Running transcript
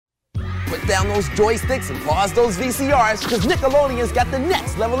Put down those joysticks and pause those VCRs, because Nickelodeon's got the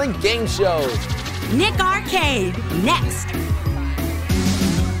next level in game shows. Nick Arcade, next.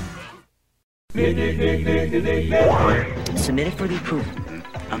 Submitted for the approval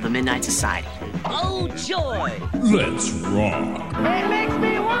of the Midnight Society. Oh, joy! Let's rock. It makes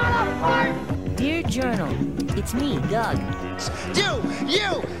me wanna fart! Dear Journal, it's me, Doug.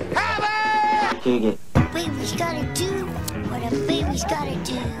 You have it! Baby's gotta do what a baby's gotta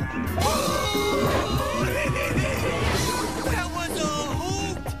do. That was a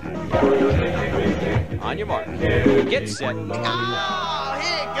hoot! On your mark. Get set. Oh,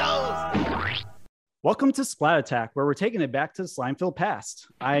 here it goes! Welcome to Splat Attack, where we're taking it back to the slime-filled past.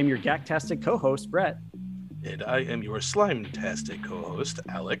 I am your Gaktastic co-host, Brett. And I am your slime-tastic co-host,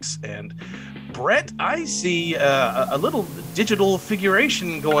 Alex. And Brett, I see a little digital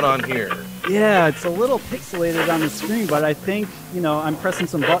figuration going on here. Yeah, it's a little pixelated on the screen, but I think, I'm pressing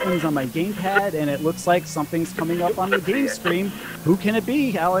some buttons on my gamepad, and it looks like something's coming up on the game screen. Who can it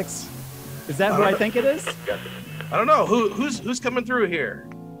be, Alex? Is that who I think it is? I don't know. Who's coming through here?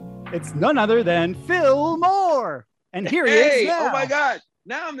 It's none other than Phil Moore. And here he is now. Oh my God.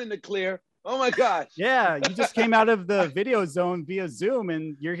 Now I'm in the clear. Oh my gosh. Yeah, you just came out of the video zone via Zoom,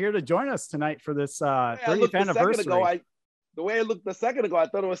 and you're here to join us tonight for this 30th anniversary. The way I looked a second ago, I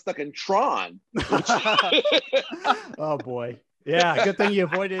thought it was stuck in Tron. Oh boy. Yeah, good thing you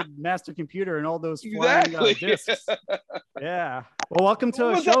avoided Master Computer and all those flying discs. Yeah. Well, welcome to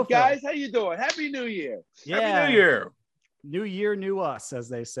What's a show, up, guys. How you doing? Happy New Year. Yeah. Happy New Year. New year, new us, as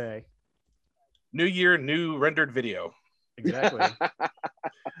they say. New year, new rendered video. Exactly. All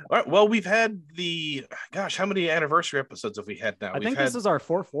right. Well, we've had how many anniversary episodes have we had now? I think this is our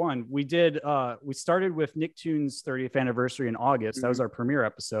fourth one. We started with Nicktoons 30th anniversary in August. Mm-hmm. That was our premiere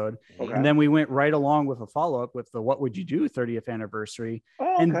episode. Okay. And then we went right along with a follow-up with the What Would You Do 30th anniversary.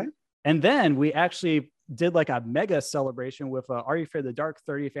 Oh, okay. And then we actually did like a mega celebration with Are You Afraid of the Dark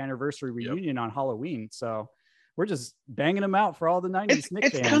 30th anniversary reunion on Halloween. So we're just banging them out for all the 90s Nick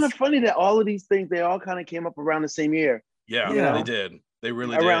fans. It's kind of funny that all of these things, they all kind of came up around the same year. Yeah, they did. They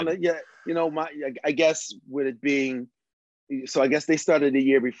really did. I guess with it being, so I guess they started a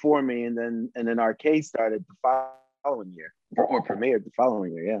year before me, and then Arcade started the following year, or premiered the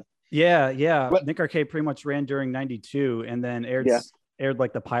following year. Yeah. But Nick Arcade pretty much ran during 92, and then aired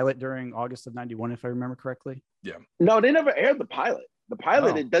like the pilot during August of 91, if I remember correctly. Yeah. No, they never aired the pilot. The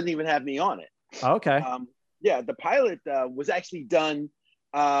pilot, It doesn't even have me on it. Oh, okay. The pilot was actually done.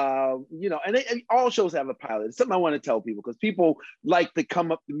 And all shows have a pilot. It's something I want to tell people, because people like to come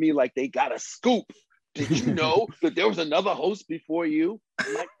up to me like they got a scoop. Did you know that there was another host before you?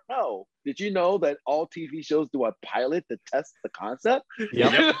 I'm like, no. Did you know that all TV shows do a pilot to test the concept?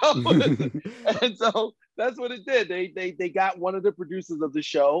 Yep. And so that's what it did. They got one of the producers of the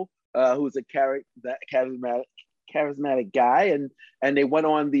show, who was a charismatic guy, and they went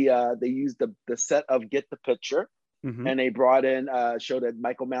on they used the set of Get the Picture. Mm-hmm. And they brought in a show that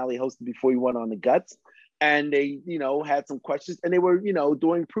Mike O'Malley hosted before he went on the Guts. And they, had some questions, and they were,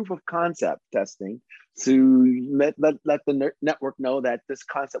 doing proof of concept testing to let the network know that this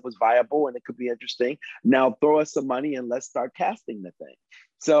concept was viable and it could be interesting. Now throw us some money and let's start casting the thing.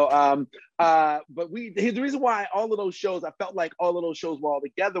 So, but the reason why all of those shows, I felt like all of those shows were all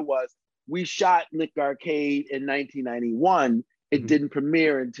together, was we shot Nick Arcade in 1991. It didn't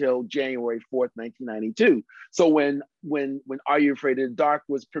premiere until January 4th, 1992. So when Are You Afraid of the Dark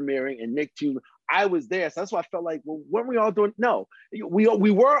was premiering and Nicktoons, I was there. So that's why I felt like, well, weren't we all doing? No, we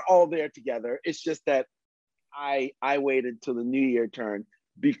were all there together. It's just that I waited till the New Year turn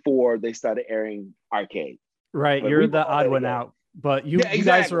before they started airing Arcade. Right, you're the odd one out. But you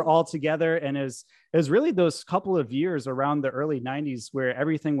guys were all together, and it was really those couple of years around the early 90s where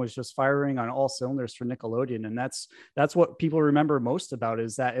everything was just firing on all cylinders for Nickelodeon. And that's what people remember most about,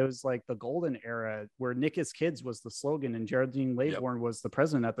 is that it was like the golden era where Nick is Kids was the slogan, and Geraldine Laybourne was the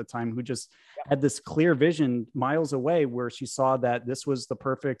president at the time, who just had this clear vision miles away, where she saw that this was the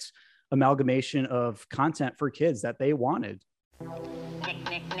perfect amalgamation of content for kids that they wanted.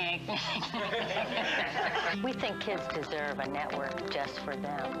 Nick. We think kids deserve a network just for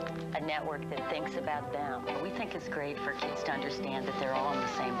them, a network that thinks about them. We think it's great for kids to understand that they're all in the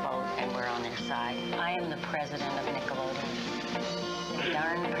same boat and we're on their side. I am the president of Nickelodeon. I'm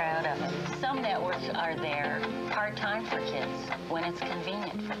darn proud of it. Some networks are there part-time for kids when it's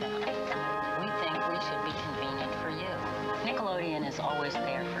convenient for them. We think we should be convenient for you. Nickelodeon is always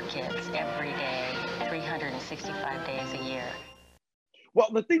there for kids every day, 365 days a year. Well,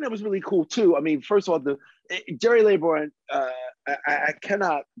 the thing that was really cool too, I mean, first of all, Jerry Laybourne, I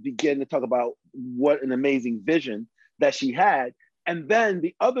cannot begin to talk about what an amazing vision that she had. And then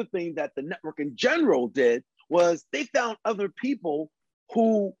the other thing that the network in general did was they found other people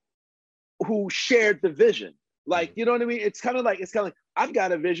who shared the vision. Like, you know what I mean? It's kind of like I've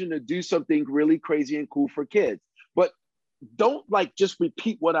got a vision to do something really crazy and cool for kids, but don't like just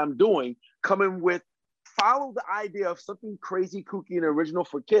repeat what I'm doing. Come in with, follow the idea of something crazy, kooky, and original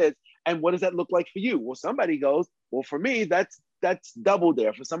for kids. And what does that look like for you? Well, somebody goes, well, for me, that's Double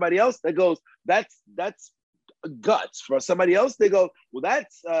Dare. For somebody else, that goes, that's Guts. For somebody else, they go, well,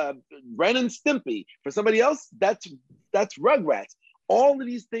 that's Ren and Stimpy. For somebody else, that's Rugrats. All of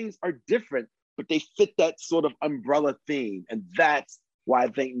these things are different, but they fit that sort of umbrella theme. And that's why I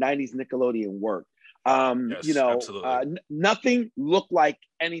think 90s Nickelodeon worked. Nothing looked like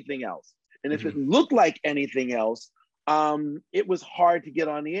anything else. And if it looked like anything else, it was hard to get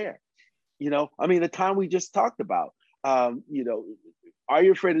on the air. The time we just talked about, Are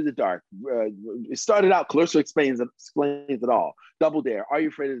You Afraid of the Dark? It started out, Clarissa explains it all. Double Dare, Are You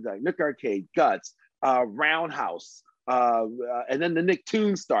Afraid of the Dark? Nick Arcade, Guts, Roundhouse. And then the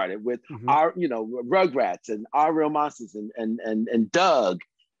Nicktoons started with our, Rugrats and Our Real Monsters and Doug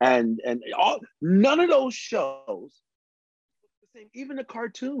and all. None of those shows, even the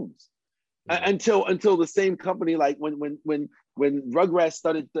cartoons, until the same company, like when Rugrats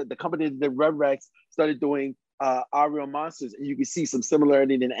started, the company that Rugrats started doing Our Real Monsters, and you can see some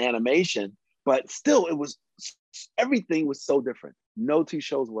similarity in animation, but still, everything was so different. No two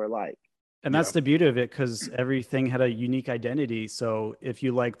shows were alike. And that's the beauty of it, because everything had a unique identity. So if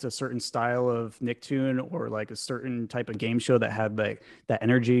you liked a certain style of Nicktoon or like a certain type of game show that had like that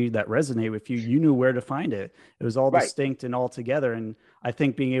energy that resonated with you, you knew where to find it. It was all distinct and all together. And I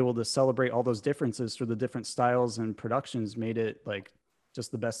think being able to celebrate all those differences through the different styles and productions made it like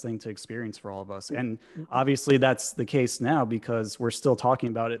just the best thing to experience for all of us. And obviously that's the case now, because we're still talking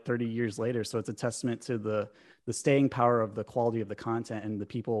about it 30 years later. So it's a testament to the staying power of the quality of the content and the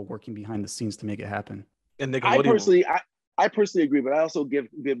people working behind the scenes to make it happen. And I personally agree, but I also give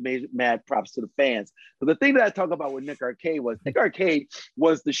mad props to the fans. But the thing that I talk about with Nick Arcade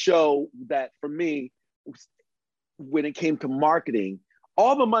was the show that, for me, when it came to marketing,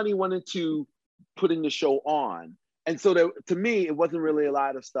 all the money went into putting the show on. And so to me, it wasn't really a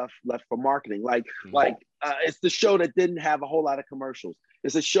lot of stuff left for marketing. It's the show that didn't have a whole lot of commercials.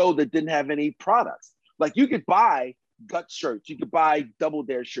 It's a show that didn't have any products. Like, you could buy Guts shirts, you could buy Double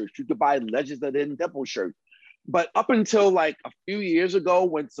Dare shirts, you could buy Legends of the Hidden Temple shirts. But up until like a few years ago,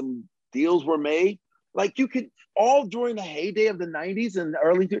 when some deals were made, like, you could, all during the heyday of the 90s and the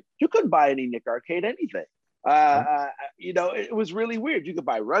early, you couldn't buy any Nick Arcade anything. It was really weird. You could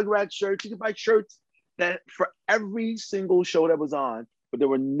buy Rugrats shirts, you could buy shirts that for every single show that was on, but there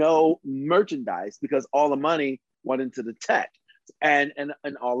were no merchandise because all the money went into the tech and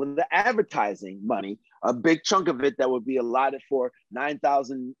all of the advertising money. A big chunk of it that would be allotted for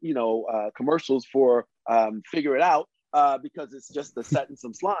 9,000 commercials for Figure It Out, because it's just the set and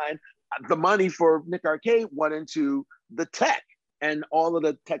some slime. The money for Nick Arcade went into the tech and all of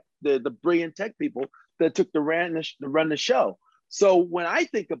the tech, the brilliant tech people that took to run the show. So when I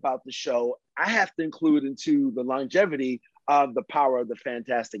think about the show, I have to include into the longevity of the power of the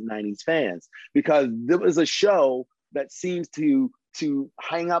fantastic 90s fans, because there was a show that seems to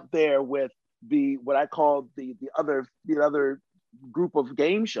hang up there with what I call the other group of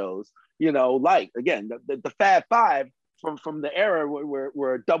game shows, like, again, the Fab Five from the era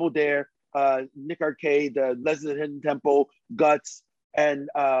where Double Dare, Nick Arcade, Legends of the Hidden Temple, Guts, and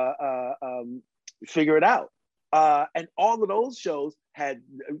Figure It Out. And all of those shows had,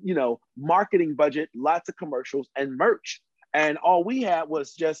 marketing budget, lots of commercials and merch. And all we had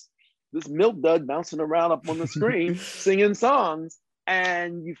was just this milk dud bouncing around up on the screen, singing songs.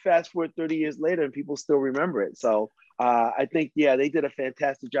 And you fast forward 30 years later and people still remember it. So I think, they did a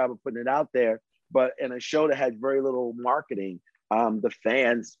fantastic job of putting it out there. But in a show that had very little marketing, the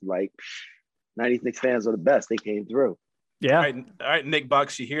fans, like 90s Knicks fans, are the best. They came through. Yeah. All right, Nick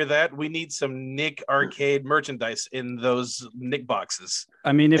Box, you hear that? We need some Nick Arcade merchandise in those Nick boxes.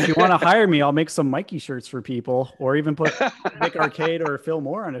 I mean, if you want to hire me, I'll make some Mikey shirts for people, or even put Nick Arcade or Phil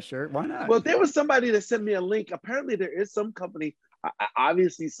Moore on a shirt. Why not? Well, there was somebody that sent me a link. Apparently, there is some company.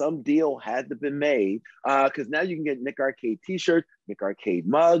 Obviously, some deal had to be made, because now you can get Nick Arcade T-shirts, Nick Arcade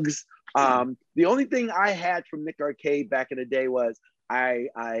mugs. The only thing I had from Nick Arcade back in the day was I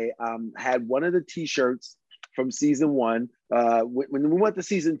had one of the T-shirts from season 1. When we went to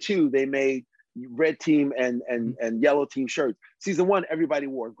season 2, they made red team and yellow team shirts. Season 1, everybody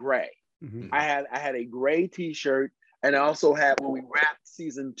wore gray. Mm-hmm. I had a gray T-shirt, and I also had, when we wrapped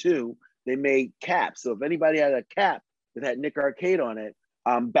season 2, they made caps. So if anybody had a cap that had Nick Arcade on it,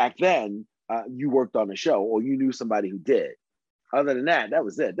 back then, you worked on the show or you knew somebody who did. Other than that, that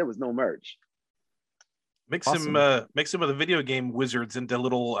was it. There was no merch. Mix Awesome. some of the video game wizards into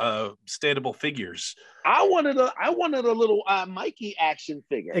little standable figures. I wanted a little Mikey action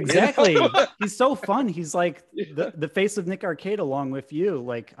figure. Exactly. He's so fun. He's like the face of Nick Arcade along with you.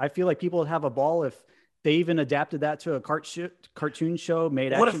 Like, I feel like people would have a ball if they even adapted that to a cartoon show,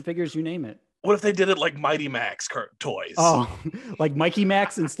 made action figures, you name it. What if they did it like Mighty Max toys? Oh, like Mikey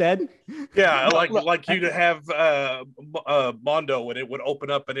Max instead? Yeah, like you'd have Mondo, and it would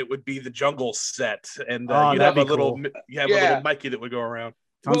open up and it would be the jungle set, and you'd have a little Mikey that would go around.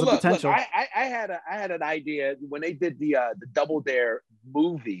 Tons of potential. Look, I had an idea when they did the Double Dare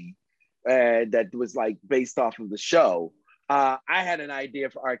movie that was like based off of the show. I had an idea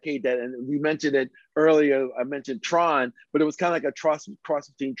for arcade that, and we mentioned it earlier. I mentioned Tron, but it was kind of like a cross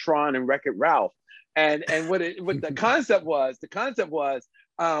between Tron and Wreck-It Ralph. And what the concept was, it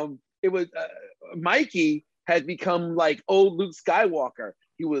was Mikey had become like old Luke Skywalker.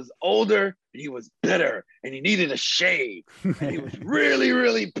 He was older and he was bitter and he needed a shave. And he was really,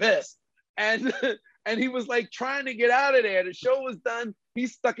 really pissed. And he was like trying to get out of there. The show was done.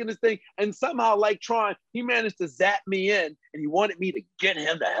 He's stuck in this thing. And somehow, like Tron, he managed to zap me in and he wanted me to get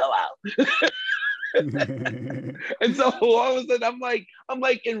him the hell out. And so all of a sudden I'm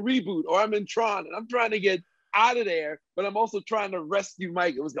like in Reboot or I'm in Tron and I'm trying to get out of there, but I'm also trying to rescue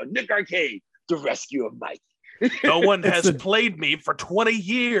Mike. It was called Nick Arcade, the rescue of Mike. No one has played me for 20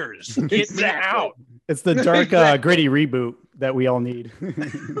 years. Get me out. It's the dark, gritty reboot that we all need.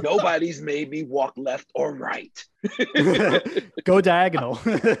 Nobody's made me walk left or right. Go diagonal.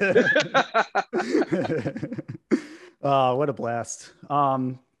 What a blast.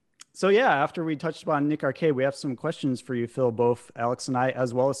 So yeah, after we touched upon Nick Arcade, we have some questions for you, Phil, both Alex and I,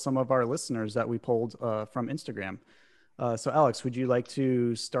 as well as some of our listeners that we pulled from Instagram. So Alex, would you like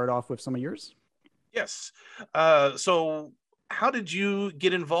to start off with some of yours? Yes. So how did you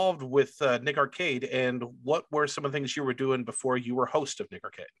get involved with Nick Arcade, and what were some of the things you were doing before you were host of Nick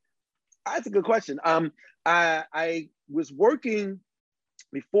Arcade? That's a good question. I was working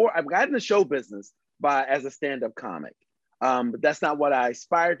before I got in the show business as a stand-up comic, but that's not what I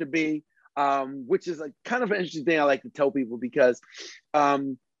aspired to be, which is a kind of an interesting thing I like to tell people, because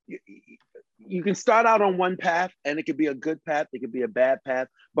you can start out on one path and it could be a good path, it could be a bad path,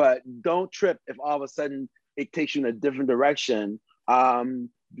 but don't trip if all of a sudden it takes you in a different direction.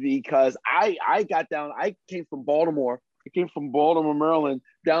 Because I came from Baltimore, Maryland,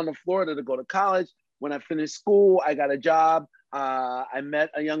 down to Florida to go to college. When I finished school, I got a job. I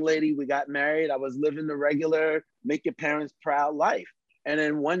met a young lady, we got married. I was living the regular, make your parents proud life. And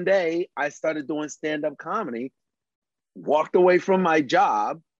then one day I started doing stand-up comedy, walked away from my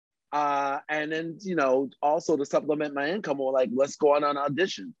job. And then, also to supplement my income, we're like, let's go on an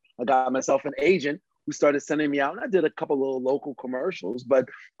audition. I got myself an agent who started sending me out, and I did a couple of little local commercials, but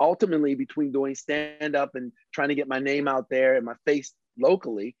ultimately between doing stand-up and trying to get my name out there and my face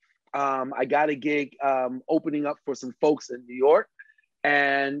locally, I got a gig opening up for some folks in New York,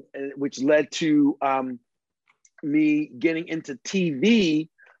 and which led to me getting into TV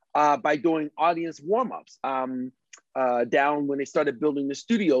by doing audience warm-ups. Down when they started building the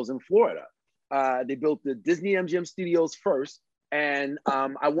studios in Florida. They built the Disney MGM studios first, and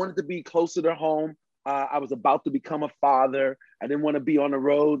I wanted to be closer to home. I was about to become a father. I didn't want to be on the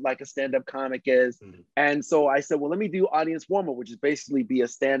road like a stand-up comic is. Mm-hmm. And so I said, well, let me do audience warm-up, which is basically be a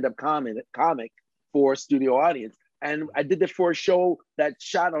stand-up comic for studio audience. And I did it for a show that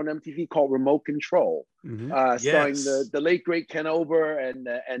shot on MTV called Remote Control, starring the late, great Ken Ober and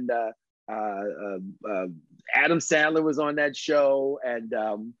Adam Sandler was on that show. And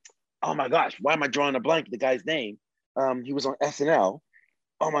oh my gosh, why am I drawing a blank? The guy's name. He was on SNL.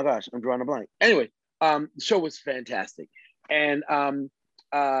 Oh my gosh, I'm drawing a blank. Anyway, the show was fantastic. And I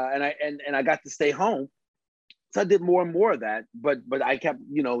got to stay home. So I did more and more of that, but I kept,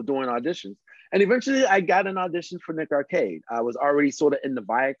 doing auditions. And eventually I got an audition for Nick Arcade. I was already sort of in the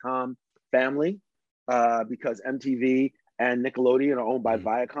Viacom family because MTV and Nickelodeon are owned by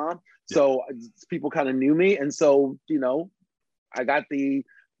Viacom. Yeah. So people kind of knew me. And so, I got I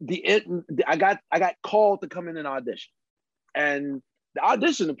got called to come in and audition. And the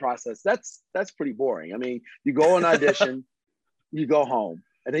auditioning process, that's pretty boring. I mean, you go and audition, you go home,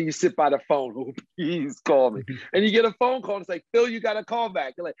 and then you sit by the phone. Oh, please call me. And you get a phone call. And it's like, Phil, you got a call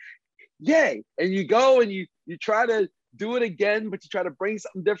back. You're like, yay. And you go and you try to do it again, but you try to bring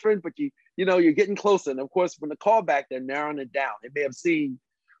something different, but you're getting closer. And of course, when the call back, they're narrowing it down. They may have seen,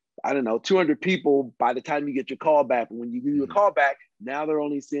 200 people by the time you get your call back. But when you do your call back, now they're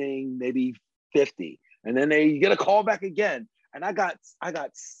only seeing maybe 50. And then you get a call back again. and I got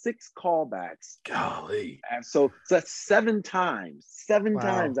 6 callbacks. Golly. And so that's 7 times. 7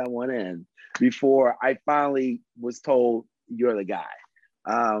 times I went in before I finally was told you're the guy.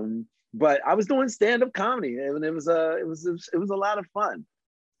 But I was doing stand-up comedy, and it was a lot of fun.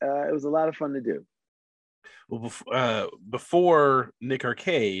 It was a lot of fun to do. Well, before Nick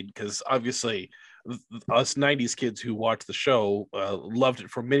Arcade, because obviously us 90s kids who watched the show loved it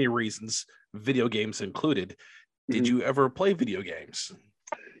for many reasons, video games included. Did you ever play video games?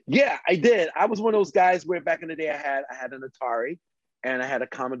 Yeah, I did. I was one of those guys where back in the day I had an Atari and I had a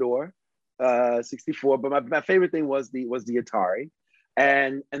Commodore 64, but my favorite thing was the Atari.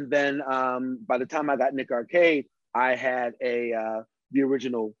 And then by the time I got Nick Arcade, I had the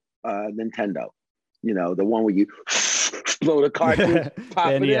original Nintendo. You know, the one where you blow the cartridge,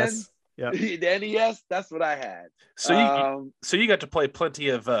 pop it in. Yep. The NES, that's what I had. So you got to play plenty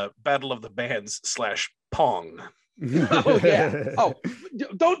of Battle of the Bands / Pong. Oh yeah. Oh,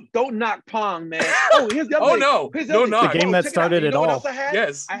 don't knock Pong, man. Oh, here's the other thing. No, the game that started it all. What else I had?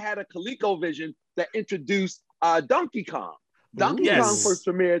 Yes, I had a ColecoVision that introduced Donkey Kong. Donkey Kong first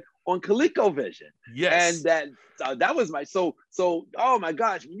premiered on ColecoVision. Yes, and that was my so. Oh my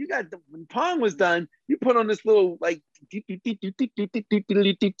gosh, when Pong was done, you put on this little like.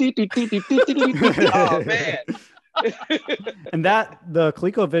 Oh man. And the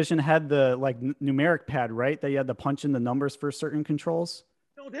ColecoVision had the like numeric pad, right? That you had to punch in the numbers for certain controls.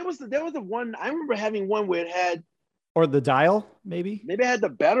 No, there was the one. I remember having one where it had, or the dial, maybe. Maybe I had the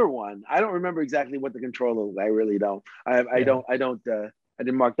better one. I don't remember exactly what the controller was. I really don't. I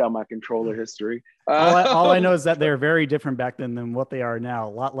didn't mark down my controller history. All I know is that they're very different back then than what they are now.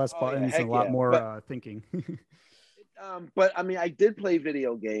 A lot less buttons and a lot more thinking. But I mean, I did play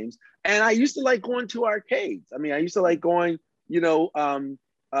video games, and I used to like going to arcades. I mean, I used to like going, before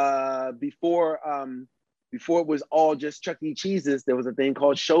it was all just Chuck E. Cheese's, there was a thing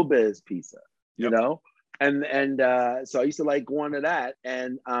called Showbiz Pizza, you know? And so I used to like going to that.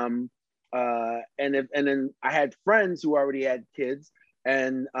 And then I had friends who already had kids.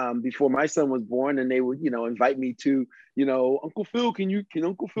 And before my son was born, and they would, invite me to, Uncle Phil, can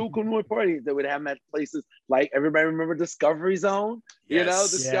Uncle Phil come to my party? They would have them at places like, everybody remember Discovery Zone?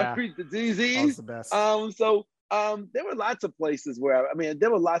 Yes. Discovery, the DZs. The best. So there were lots of places where,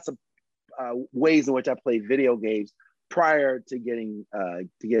 there were lots of ways in which I played video games prior to getting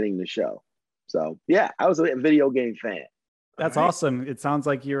the show. So yeah, I was a video game fan. That's awesome. It sounds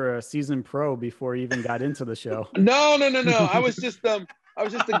like you're a seasoned pro before you even got into the show. No. I was just a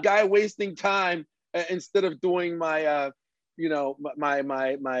guy wasting time instead of doing my my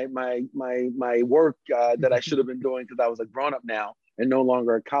work that I should have been doing because I was a grown up now and no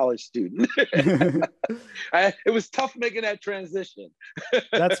longer a college student. It was tough making that transition.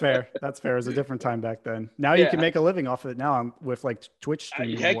 That's fair. It was a different time back then. Now you can make a living off of it now. I'm with like Twitch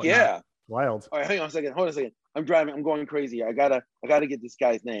streaming. Heck yeah. Wild. All right, hang on a second. Hold on a second. I'm driving. I'm going crazy. I gotta get this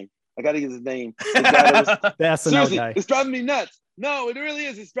guy's name. I gotta get his name. The SNL guy. It's driving me nuts. No, it really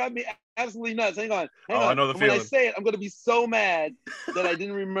is. It's driving me absolutely nuts. Hang on. I know the feeling. When I say it, I'm gonna be so mad that I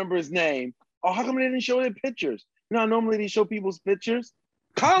didn't remember his name. Oh, how come they didn't show their pictures? Normally they show people's pictures.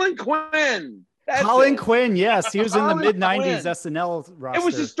 Colin Quinn. Colin Quinn, yes, he was in the mid '90s SNL roster. It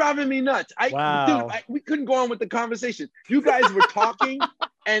was just driving me nuts. Wow. Dude, we couldn't go on with the conversation. You guys were talking,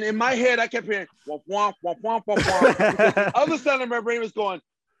 and in my head, I kept hearing womp womp womp womp womp womp. All of a sudden, my brain was going,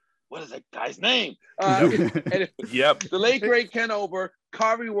 "What is that guy's name?" Yep. The late great Ken Ober,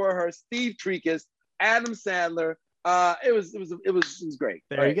 Kari Warhurst, Steve Trekus, Adam Sandler. It was great.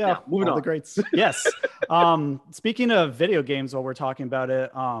 There you go. Now, moving on. The greats. Yes. Speaking of video games, while we're talking about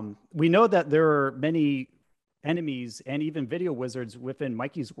it, we know that there are many enemies and even video wizards within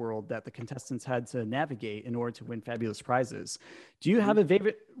Mikey's world that the contestants had to navigate in order to win fabulous prizes. Do you have a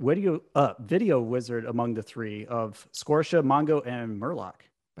favorite video wizard among the three of Scotia, Mongo, and Murloc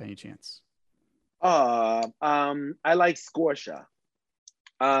by any chance? I like Scotia,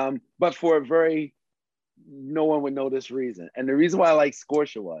 but for a very no one would know this reason. And the reason why I like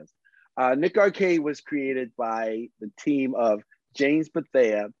Scotia was Nick Arcade was created by the team of James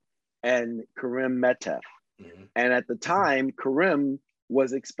Bethea and Karim Metef. Mm-hmm. And at the time, Karim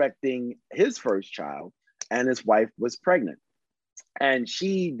was expecting his first child and his wife was pregnant. And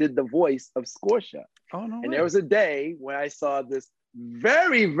she did the voice of Scotia. Oh, no way. And there was a day when I saw this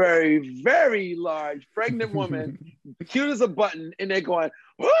very, very, very large pregnant woman, cute as a button, and they're going,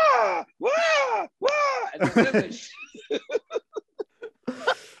 wah, wah, wah. And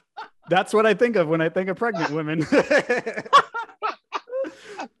that's what I think of when I think of pregnant women.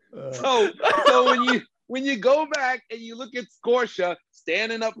 So when you go back and you look at Scotia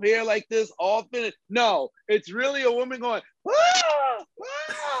standing up here like this, all finished. No, it's really a woman going, ah,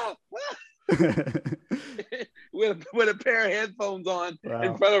 ah, ah. with a pair of headphones on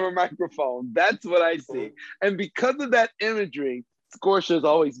in front of a microphone. That's what I see. And because of that imagery, Scotia has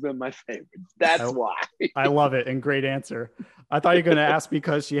always been my favorite. That's why. I love it. And great answer. I thought you were going to ask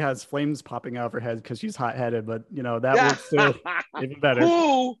because she has flames popping out of her head because she's hot-headed, but that works too. Even better.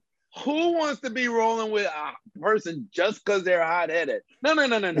 Who wants to be rolling with a person just because they're hot-headed? No.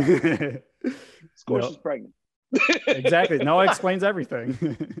 Scorcia's pregnant. Exactly. No, it explains everything.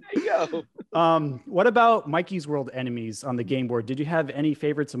 There you go. What about Mikey's World Enemies on the game board? Did you have any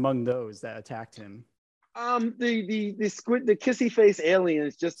favorites among those that attacked him? The squid, the kissy face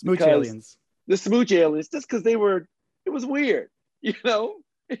aliens, just smooch because aliens. The smooch aliens, just because it was weird,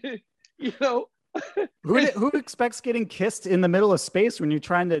 Who expects getting kissed in the middle of space when you're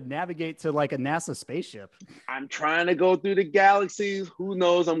trying to navigate to like a NASA spaceship? I'm trying to go through the galaxies. Who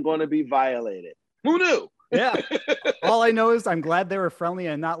knows? I'm going to be violated. Who knew? Yeah. All I know is I'm glad they were friendly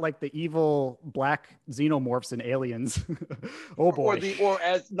and not like the evil black xenomorphs and aliens. Oh boy. Or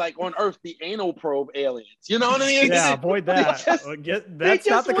as like on Earth, the anal probe aliens. You know what I mean? Yeah, avoid that. That's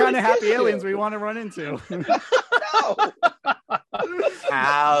not the kind of happy aliens we want to run into. No.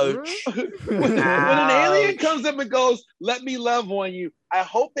 Ouch. When an alien comes up and goes, "Let me love on you," I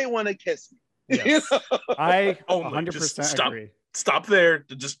hope they want to kiss me. Yes. I 100% agree. Stop there.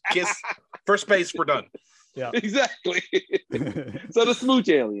 Just kiss. First base. We're done. Yeah, exactly. So the smooch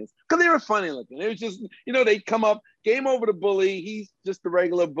aliens, because they were funny looking. It was just, they come up, game over the bully. He's just a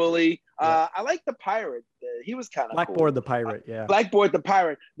regular bully. Yeah. I like the pirate. He was kind of Blackboard cool. The pirate. Yeah, Blackboard the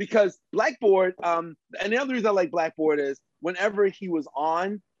pirate, because Blackboard. And the other reason I like Blackboard is whenever he was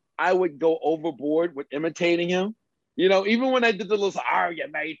on, I would go overboard with imitating him. Even when I did the little "Are you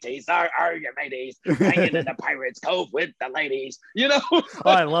mateys? Are you mateys? Hanging in the Pirates Cove with the ladies?" Oh,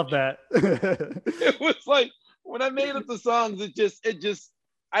 I love that. It was like when I made up the songs, it just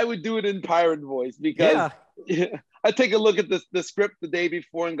I would do it in pirate voice because I take a look at the script the day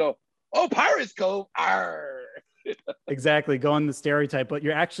before and go, "Oh, Pirates Cove, arr." Exactly, going the stereotype, but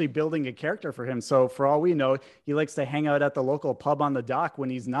you're actually building a character for him. So for all we know, he likes to hang out at the local pub on the dock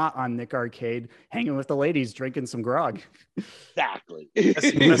when he's not on Nick Arcade, hanging with the ladies, drinking some grog. Exactly.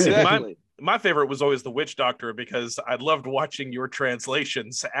 Exactly. My favorite was always the witch doctor, because I loved watching your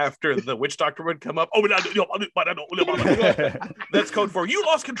translations after the witch doctor would come up. Oh, that's code for "you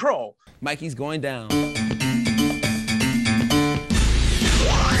lost control." Mikey's going down.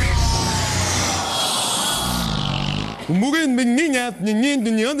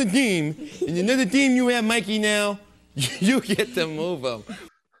 The other team, and another team, you have Mikey now. You get to move him.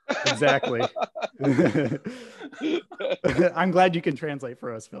 Exactly. I'm glad you can translate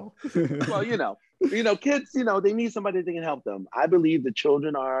for us, Phil. Well, kids, they need somebody that can help them. I believe the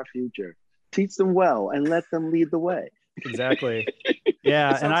children are our future. Teach them well and let them lead the way. Exactly.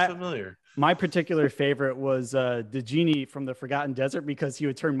 Yeah, and familiar. My particular favorite was the genie from the Forgotten Desert, because he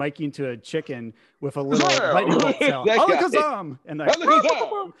would turn Mikey into a chicken with a little lightning bolt sound. Alakazam! And like,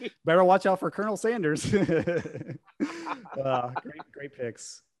 better watch out for Colonel Sanders. Great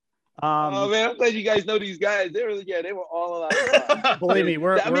picks. Oh man, I'm glad you guys know these guys. They were all a lot of fun. Believe me,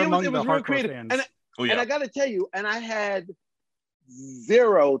 we're among the hardcore fans. And I got to tell you, and I had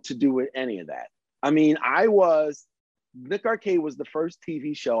zero to do with any of that. I mean, Nick Arcade was the first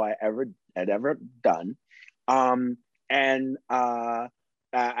TV show I had ever done, and I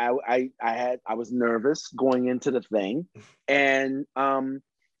was nervous going into the thing, and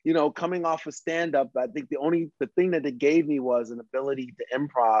coming off of stand up, I think the thing that it gave me was an ability to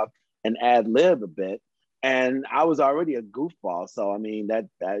improv and ad lib a bit, and I was already a goofball, so I mean that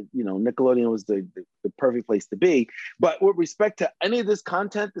Nickelodeon was the perfect place to be. But with respect to any of this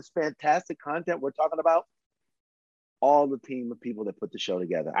content, this fantastic content we're talking about, all the team of people that put the show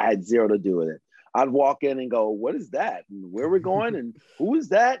together, I had zero to do with it. I'd walk in and go, "What is that? And where we're going? And who is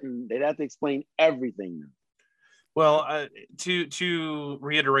that?" And they'd have to explain everything. Well, to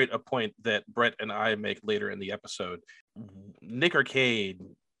reiterate a point that Brett and I make later in the episode, Nick Arcade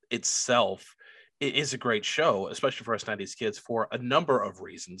itself is a great show, especially for us 90s kids, for a number of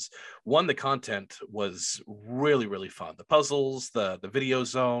reasons. One, the content was really, really fun. The puzzles, the video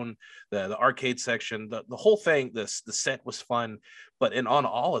zone, the arcade section, the whole thing, the set was fun. But in all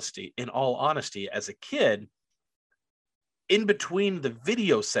honesty, as a kid, in between the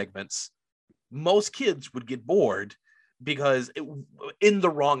video segments, most kids would get bored because in the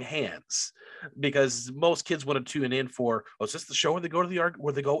wrong hands, because most kids wanted to tune in for, is this the show where they go to the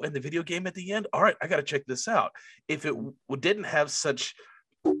where they go in the video game at the end? All right, I got to check this out. If it didn't have such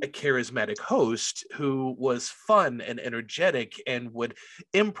a charismatic host who was fun and energetic and would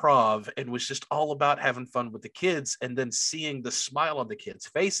improv and was just all about having fun with the kids, and then seeing the smile on the kids'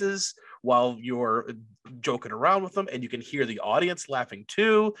 faces while you're joking around with them, and you can hear the audience laughing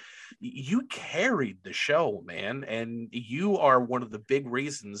too. You carried the show, man, and you are one of the big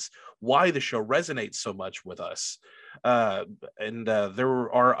reasons why the show resonates so much with us. There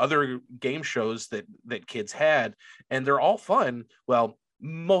are other game shows that kids had, and they're all fun. Well,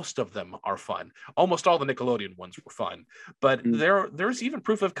 most of them are fun. Almost all the Nickelodeon ones were fun, but there's even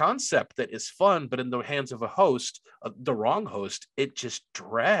Proof of Concept that is fun, but in the hands of a host, the wrong host, it just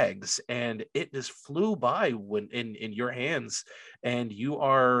drags, and it just flew by when in your hands, and you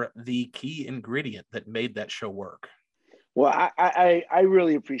are the key ingredient that made that show work. Well, I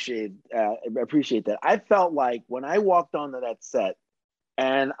really appreciate that. I felt like when I walked onto that set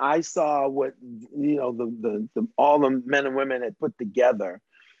and I saw what, you know, the all the men and women had put together,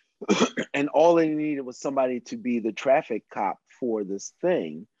 and all they needed was somebody to be the traffic cop for this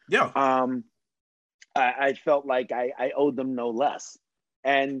thing. Yeah. I felt like I owed them no less.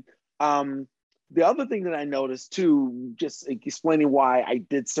 And the other thing that I noticed too, just explaining why I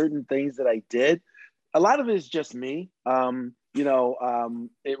did certain things that I did, a lot of it is just me.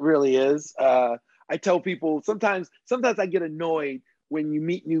 It really is. I tell people sometimes I get annoyed when you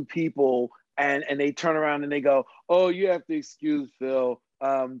meet new people and they turn around and they go, "Oh, you have to excuse Phil.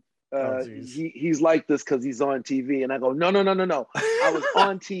 He's like this because he's on TV." And I go, No. I was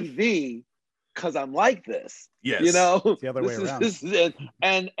on TV because I'm like this. Yes. You know, it's the other way around. This is it.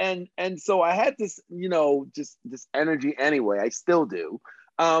 And so I had this, just this energy anyway. I still do.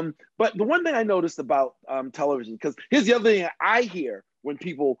 But the one thing I noticed about television, because here's the other thing I hear when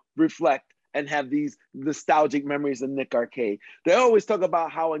people reflect and have these nostalgic memories of Nick Arcade. They always talk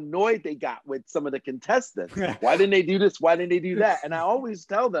about how annoyed they got with some of the contestants. Why didn't they do this? Why didn't they do that? And I always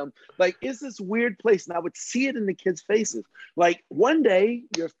tell them, like, it's this weird place. And I would see it in the kids' faces. Like, one day,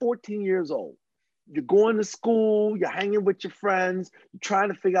 you're 14 years old. You're going to school. You're hanging with your friends. You're trying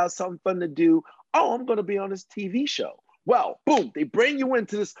to figure out something fun to do. Oh, I'm going to be on this TV show. Well, boom, they bring you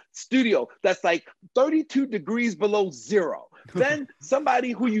into this studio that's like 32 degrees below zero. Then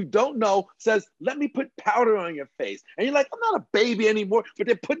somebody who you don't know says, "Let me put powder on your face." And you're like, "I'm not a baby anymore," but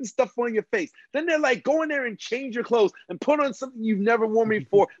they're putting stuff on your face. Then they're like, "Go in there and change your clothes and put on something you've never worn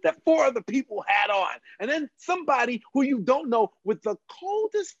before that 4 other people had on." And then somebody who you don't know with the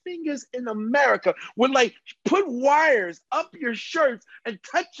coldest fingers in America would like put wires up your shirts and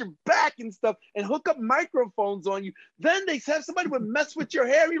touch your back and stuff and hook up microphones on you. Then they have somebody would mess with your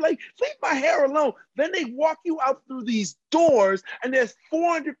hair. You're like, "Leave my hair alone." Then they walk you out through these doors and there's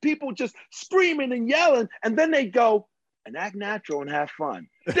 400 people just screaming and yelling. And then they go and act natural and have fun.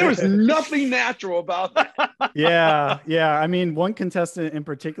 There is nothing natural about that. Yeah. I mean, one contestant in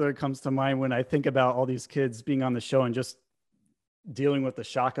particular comes to mind when I think about all these kids being on the show and just dealing with the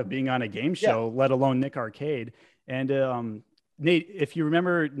shock of being on a game show, let alone Nick Arcade. And Nate, if you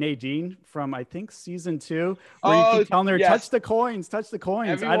remember Nadine from, I think, season 2, where you keep telling her, touch the coins.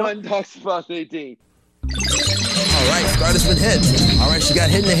 Everyone talks about Nadine. All right, starter's been hit. All right, she got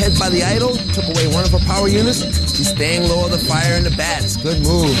hit in the head by the idol, took away one of her power units. She's staying low of the fire and the bats. Good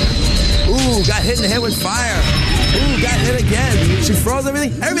move. Ooh, got hit in the head with fire. Ooh, got hit again. She froze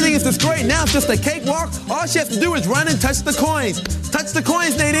everything. Everything is destroyed. Now it's just a cakewalk. All she has to do is run and touch the coins. Touch the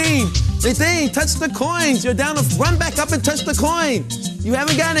coins, Nadine. Nadine, touch the coins. You're down to run back up and touch the coin. You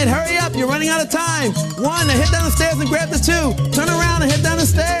haven't gotten it. Hurry up. You're running out of time. 1, and hit down the stairs and grab the 2. Turn around and hit down the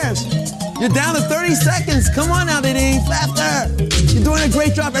stairs. You're down to 30 seconds. Come on now, Nadine. Faster. You're doing a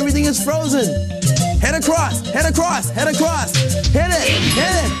great job. Everything is frozen. Head across. Head across. Head across. Hit it.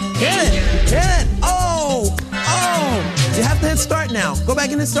 Hit it. Hit it. Hit it. Oh. Oh. You have to hit start now. Go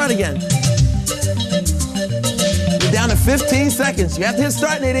back and hit start again. You're down to 15 seconds. You have to hit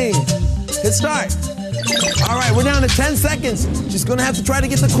start, Nadine. Hit start. All right, we're down to 10 seconds. She's going to have to try to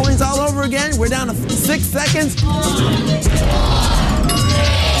get the coins all over again. We're down to 6 seconds.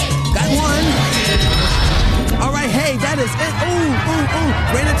 Got 1. All right, hey, that is it. Ooh.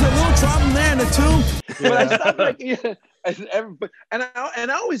 Ran into a little problem there in the 2. But I stopped like,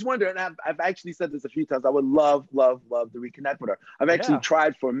 and I always wonder, and I've actually said this a few times, I would love to reconnect with her. I've actually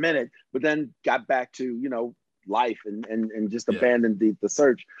tried for a minute, but then got back to, life and just abandoned the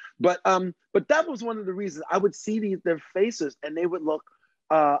search. But that was one of the reasons I would see their faces and they would look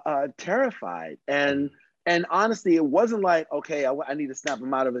terrified. And honestly, it wasn't like, okay, I need to snap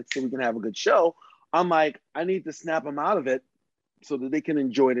them out of it so we can have a good show. I'm like, I need to snap them out of it so that they can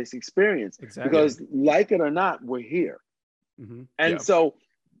enjoy this experience. Exactly. Because like it or not, we're here. Mm-hmm. And so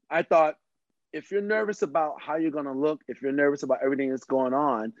I thought, if you're nervous about how you're going to look, if you're nervous about everything that's going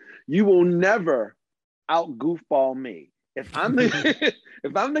on, you will never out goofball me. If I'm the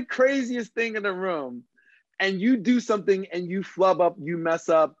if I'm the craziest thing in the room and you do something and you flub up, you mess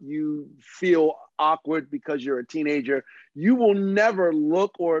up, you feel awkward because you're a teenager, you will never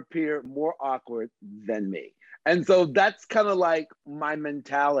look or appear more awkward than me. And so that's kind of like my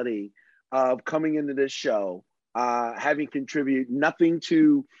mentality of coming into this show, having contribute nothing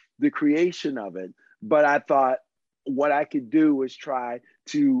to the creation of it, but I thought what I could do was try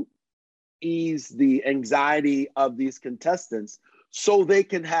to ease the anxiety of these contestants so they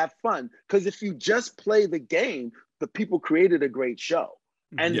can have fun. Because if you just play the game, the people created a great show.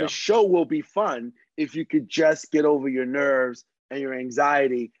 And the show will be fun if you could just get over your nerves and your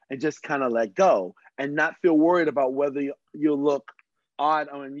anxiety and just kind of let go and not feel worried about whether you look odd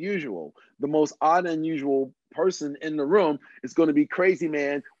or unusual. The most odd and unusual person in the room is going to be Crazy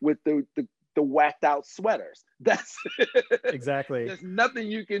Man with the whacked out sweaters. That's exactly. There's nothing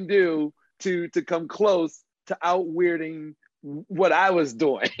you can do to come close to out weirding what I was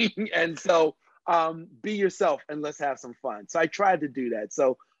doing. And so be yourself and let's have some fun. So I tried to do that.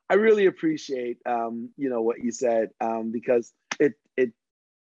 So I really appreciate what you said, because it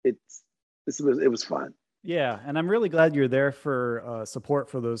was fun. Yeah, and I'm really glad you're there for support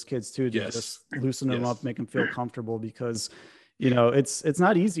for those kids too, to just loosen them up, make them feel comfortable, because it's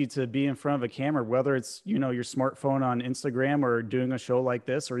not easy to be in front of a camera, whether it's your smartphone on Instagram or doing a show like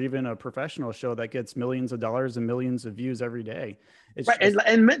this, or even a professional show that gets millions of dollars and millions of views every day. It's right,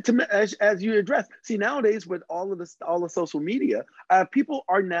 and meant to, as you address, see, nowadays with all the social media, people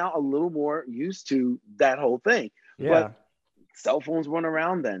are now a little more used to that whole thing. Yeah. But cell phones weren't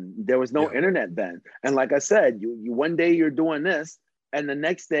around then. There was no internet then. And like I said, you one day you're doing this, and the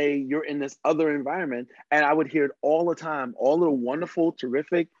next day you're in this other environment. And I would hear it all the time, all the wonderful,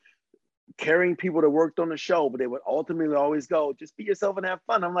 terrific, caring people that worked on the show, but they would ultimately always go, just be yourself and have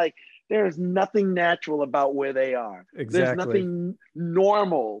fun. I'm like, there is nothing natural about where they are. Exactly. There's nothing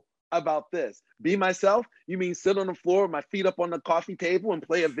normal about this. Be myself? You mean sit on the floor with my feet up on the coffee table and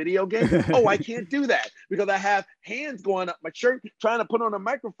play a video game? Oh, I can't do that because I have hands going up my shirt, trying to put on a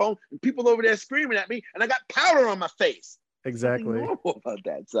microphone, and people over there screaming at me, and I got powder on my face. Exactly. Nothing normal about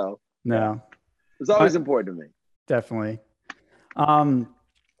that. So no, it's always important to me. Definitely.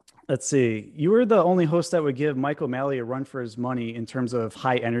 Let's see. You were the only host that would give Mike O'Malley a run for his money in terms of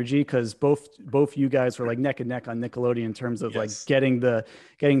high energy, because both you guys were like neck and neck on Nickelodeon in terms of like getting the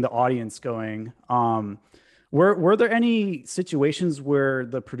audience going. Were there any situations where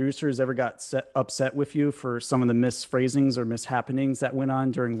the producers ever got upset with you for some of the misphrasings or mishappenings that went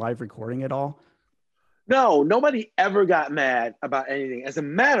on during live recording at all? No, nobody ever got mad about anything. As a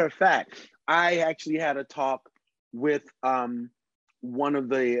matter of fact, I actually had a talk with one of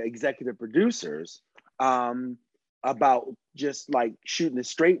the executive producers about just like shooting it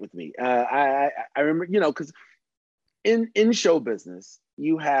straight with me. I remember, because in show business,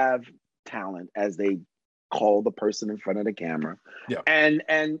 you have talent, as they call the person in front of the camera. Yeah.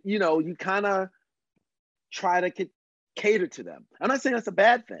 And you kind of try to cater to them. I'm not saying that's a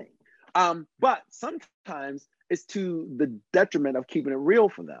bad thing. But sometimes it's to the detriment of keeping it real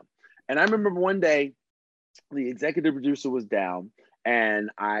for them. And I remember one day the executive producer was down, and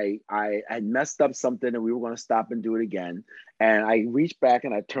I had messed up something, and we were going to stop and do it again. And I reached back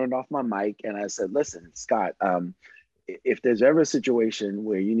and I turned off my mic and I said, listen, Scott, if there's ever a situation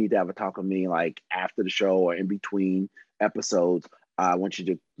where you need to have a talk with me, like after the show or in between episodes, I want you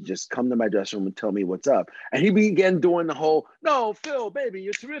to just come to my dressing room and tell me what's up. And he began doing the whole, no, Phil, baby,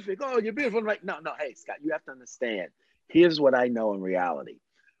 you're terrific. Oh, you're beautiful. I'm like, no, hey, Scott, you have to understand. Here's what I know in reality.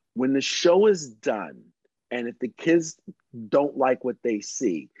 When the show is done, and if the kids don't like what they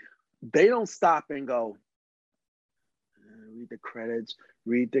see, they don't stop and go, read the credits.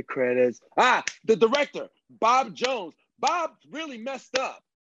 The director, Bob Jones. Bob really messed up.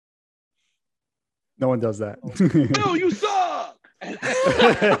 No one does that. Phil, you suck.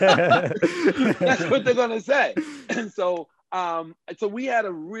 That's what they're gonna say. And so we had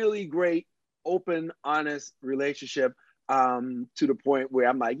a really great, open, honest relationship, to the point where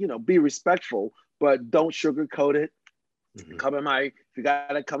I'm like, be respectful, but don't sugarcoat it. Mm-hmm. If you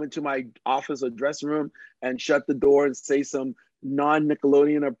gotta come into my office or dressing room and shut the door and say some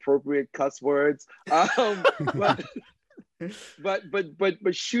non-Nickelodeon appropriate cuss words, but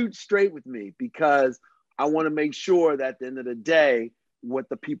shoot straight with me, because I want to make sure that at the end of the day, what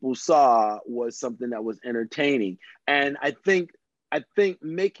the people saw was something that was entertaining. And I think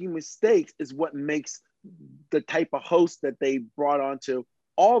making mistakes is what makes the type of host that they brought onto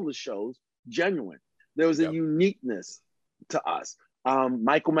all the shows genuine. There was a uniqueness to us.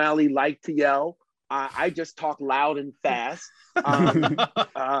 Mike O'Malley liked to yell. I just talk loud and fast.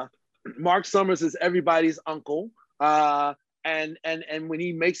 Mark Summers is everybody's uncle. And when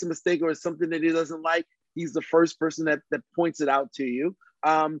he makes a mistake or something that he doesn't like, he's the first person that points it out to you.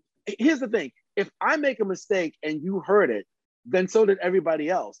 Here's the thing. If I make a mistake and you heard it, then so did everybody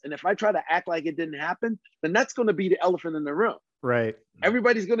else. And if I try to act like it didn't happen, then that's going to be the elephant in the room. Right.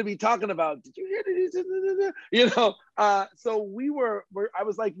 Everybody's going to be talking about, did you hear this? You know, so I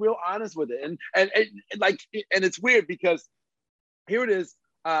was like real honest with it. And it's weird because here it is.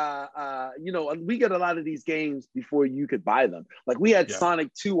 You know, we get a lot of these games before you could buy them. Like we had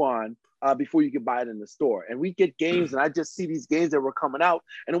Sonic 2 on before you could buy it in the store. And we get games and I just see these games that were coming out.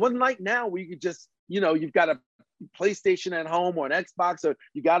 And it wasn't like now where you could just, you know, you've got a PlayStation at home or an Xbox or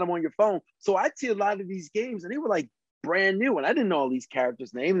you got them on your phone. So I'd see a lot of these games and they were like brand new and I didn't know all these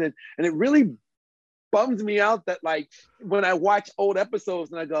characters' names. And it really bums me out that like when I watch old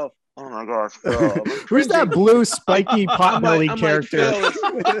episodes and I go, oh my gosh, Phil. Who's that blue spiky potbelly character?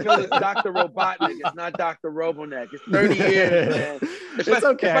 Phil, it's Dr. Robotnik. It's not Dr. Robonek. It's 30 years, man. It's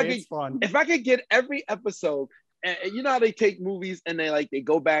okay. It's fun. If I could get every episode, and you know how they take movies and they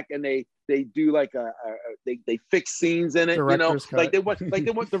go back and they do like they fix scenes in it, Director's cut. Like they want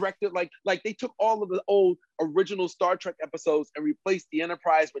directed like they took all of the old original Star Trek episodes and replaced the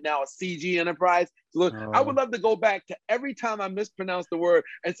Enterprise with now a CG Enterprise. So look, I would love to go back to every time I mispronounce the word,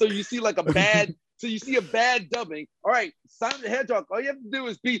 and so you see like a bad. So you see a bad dubbing. All right, Simon the Hedgehog. All you have to do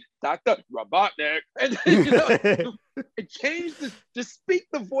is be Dr. Robotnik, and you know, change just speak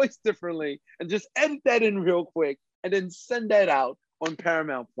the voice differently, and just edit that in real quick, and then send that out on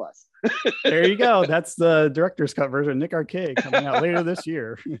Paramount Plus. There you go. That's the director's cut version. Nick Arcade coming out later this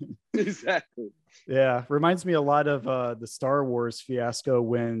year. Exactly. Yeah, reminds me a lot of the Star Wars fiasco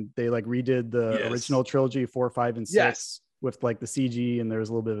when they like redid the original trilogy 4, 5, and 6 with like the CG, and there was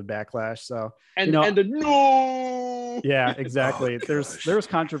a little bit of a backlash. So and the no. Yeah, exactly. There's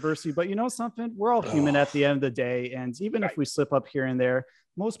controversy, but you know something? We're all human at the end of the day, and even if we slip up here and there,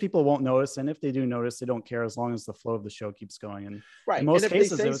 most people won't notice, and if they do notice, they don't care as long as the flow of the show keeps going. And in most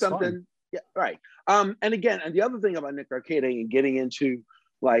cases, it was fun. Yeah, right. And again, and the other thing about Nick Arcade and getting into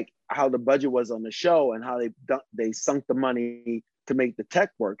like how the budget was on the show and how they sunk the money to make the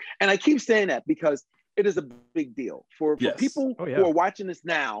tech work. And I keep saying that because it is a big deal for people who are watching this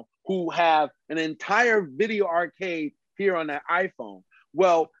now who have an entire video arcade here on their iPhone.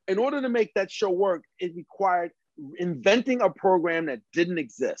 Well, in order to make that show work, it required inventing a program that didn't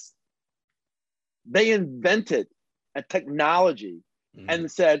exist. They invented a technology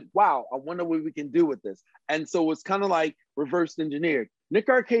and said, wow, I wonder what we can do with this. And so it's kind of like reverse engineered. Nick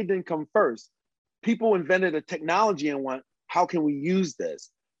Arcade didn't come first. People invented a technology and went, how can we use this?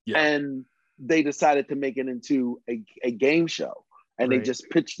 And they decided to make it into a game show, and they just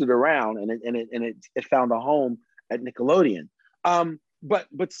pitched it around, and it found a home at Nickelodeon.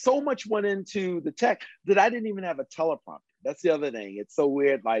 But so much went into the tech that I didn't even have a teleprompter. That's the other thing. It's so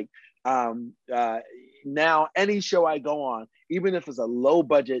weird. Like now, any show I go on, even if it's a low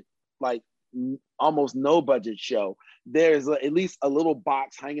budget, like almost no budget show, there's at least a little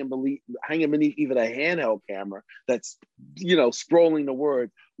box hanging beneath even a handheld camera that's, you know, scrolling the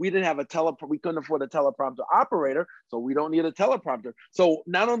words. We didn't have we couldn't afford a teleprompter operator, so we don't need a teleprompter. So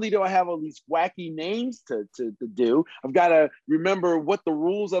not only do I have all these wacky names to do, I've got to remember what the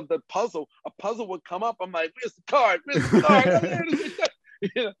rules of the puzzle. A puzzle would come up. I'm like, where's the card? Where's the card?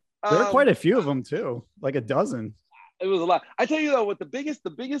 You know, there are quite a few of them too, like a dozen. It was a lot. I tell you though, what the biggest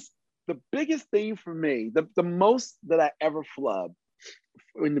thing for me, the most that I ever flubbed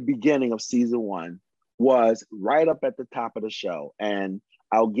in the beginning of season 1 was right up at the top of the show. And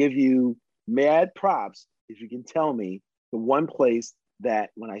I'll give you mad props if you can tell me the one place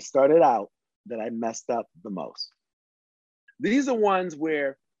that when I started out that I messed up the most. These are ones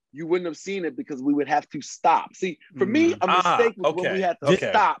where you wouldn't have seen it because we would have to stop. See, for me, a mistake was when we had to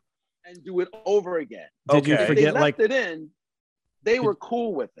stop and do it over again. Did you forget, if they left it in, they were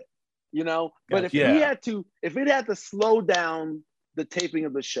cool with it, you know? But if it had to slow down the taping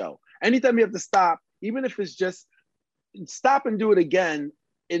of the show, anytime you have to stop, even if it's just stop and do it again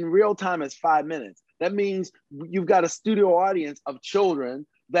in real time is 5 minutes. That means you've got a studio audience of children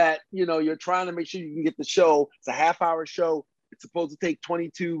that, you know, you're trying to make sure you can get the show. It's a half-hour show. It's supposed to take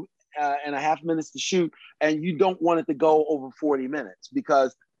 22 and a half minutes to shoot, and you don't want it to go over 40 minutes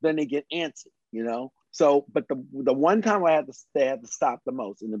because then they get antsy, you know? So, but the one time they had to stop the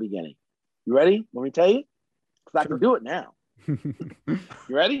most in the beginning. You ready? Let me tell you? Because I can do it now. You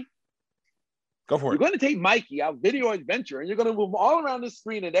ready? Go for it. You're going to take Mikey out video adventure, and you're going to move all around the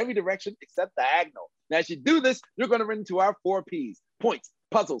screen in every direction except diagonal. Now, as you do this, you're going to run into our 4 Ps: points,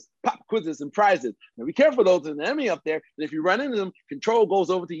 puzzles, pop quizzes, and prizes. Now, be careful, though, there's an enemy up there, and if you run into them, control goes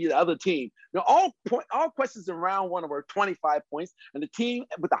over to the other team. Now, all questions in round 1 are worth 25 points, and the team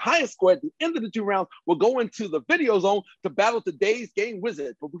with the highest score at the end of the 2 rounds will go into the video zone to battle today's game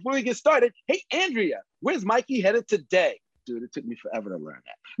wizard. But before we get started, hey, Andrea, where's Mikey headed today? Dude, it took me forever to learn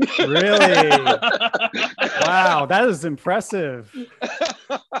that. Really? Wow, that is impressive.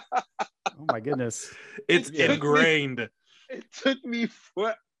 Oh my goodness. It's ingrained. It took me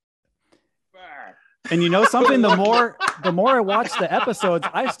forever. And you know something, the more I watched the episodes,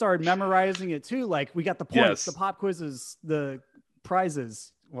 I started memorizing it too. Like we got the points, the pop quizzes, the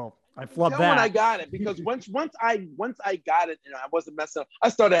prizes. Well, I flubbed that. When I got it, because once I got it and I wasn't messing up, I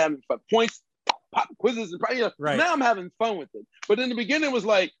started having fun. Points, pop quizzes, and right. Now I'm having fun with it. But in the beginning, it was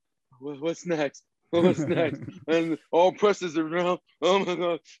like, what's next? What's next? And all presses around. Oh my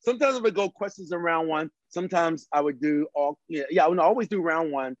God. Sometimes I would go questions in round 1. Sometimes I would do I would always do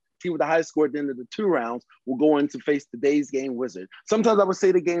round 1. Team with the highest score at the end of the 2 rounds will go in to face today's game wizard. Sometimes I would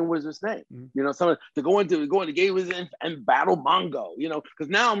say the game wizard's name. You know, some to go into game wizard and battle Mongo. You know, because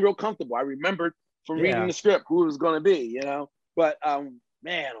now I'm real comfortable. I remembered from reading the script who it was going to be. You know, but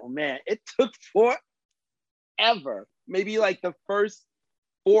man, oh man, it took forever. Maybe like the first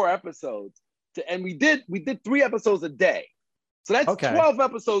 4 episodes. And we did 3 episodes a day. So that's 12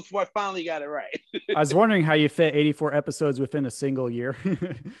 episodes before I finally got it right. I was wondering how you fit 84 episodes within a single year.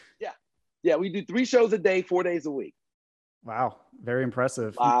 Yeah, we do 3 shows a day, 4 days a week. Wow, very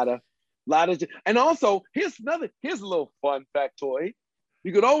impressive. Lot of, and also here's a little fun factoid.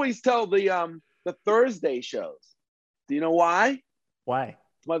 You could always tell the Thursday shows. Do you know why? Why?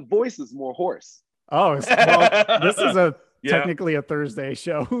 My voice is more hoarse. Oh, well, this is technically a Thursday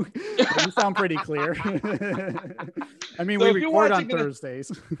show. You sound pretty clear. I mean, so we record on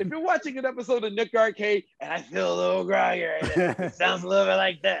Thursdays. If you're watching an episode of Nick Arcade and I feel a little groggy right now, it sounds a little bit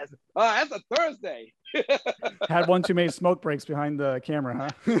like this. Oh, that's a Thursday. Had one too many smoke breaks behind the camera, huh?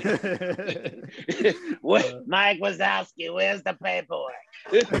 Mike Wazowski, where's the paperwork?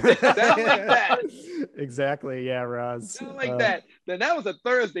 Sound like that. Exactly. Yeah, Roz. Sound like that. Then that was a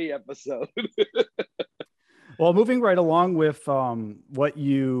Thursday episode. Well, moving right along with what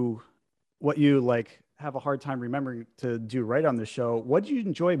you like have a hard time remembering to do right on the show, what do you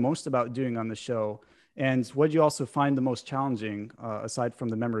enjoy most about doing on the show? And what do you also find the most challenging aside from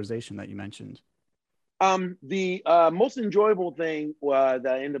the memorization that you mentioned? The most enjoyable thing that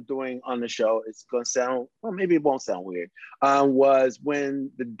I end up doing on the show, it's going to sound, well, maybe it won't sound weird, was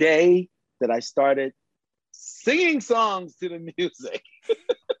when the day that I started singing songs to the music.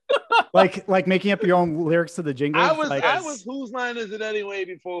 like making up your own lyrics to the jingles. I was whose line is it anyway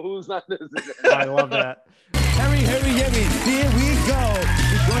before whose line is it? I love that. Hurry, here we go.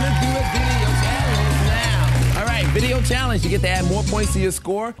 We're gonna do a video challenge now. All right, video challenge. You get to add more points to your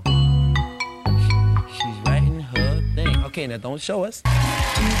score. She's writing her thing. Okay, now don't show us.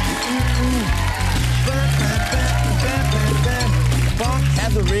 Funk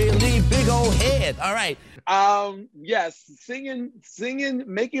has a really big old head. All right. Yes, singing,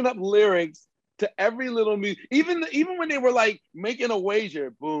 making up lyrics to every little music. Even when they were like making a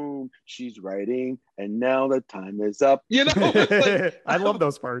wager, boom, she's writing, and now the time is up. You know, like, I love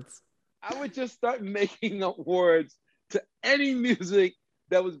those parts. I would just start making up words to any music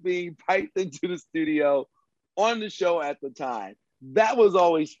that was being piped into the studio on the show at the time. That was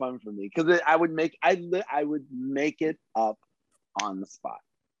always fun for me because I would make it up on the spot.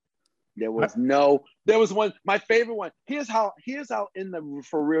 There was one, my favorite one. Here's how in the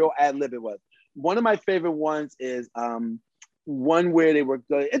for real ad lib it was. One of my favorite ones is one where they were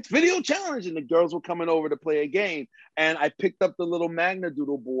good. It's video challenge and the girls were coming over to play a game. And I picked up the little Magna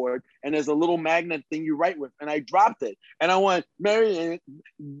Doodle board and there's a little magnet thing you write with. And I dropped it. And I went, Mary,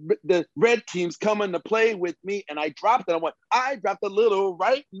 the red team's coming to play with me. And I dropped it. I dropped a little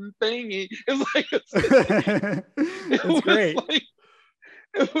writing thingy. It's great.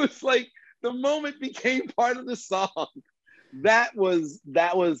 It was like the moment became part of the song. That was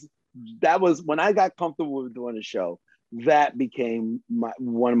when I got comfortable with doing a show. That became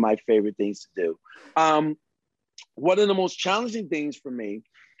one of my favorite things to do. One of the most challenging things for me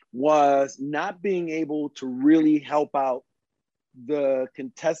was not being able to really help out the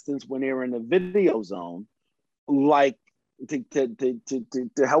contestants when they were in the video zone, like to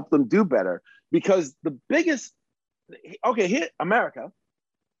help them do better. Because the biggest,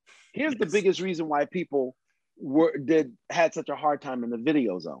 here's the biggest reason why people had such a hard time in the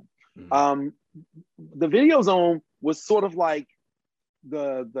video zone. Mm-hmm. The video zone was sort of like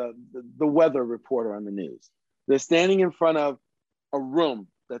the weather reporter on the news. They're standing in front of a room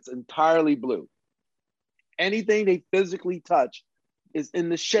that's entirely blue. Anything they physically touch is in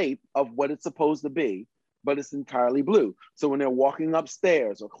the shape of what it's supposed to be, but it's entirely blue. So when they're walking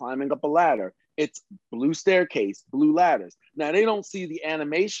upstairs or climbing up a ladder, it's blue staircase, blue ladders. Now they don't see the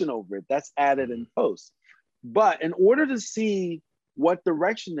animation over it. That's added in post. But in order to see what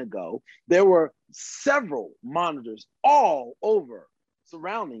direction to go, there were several monitors all over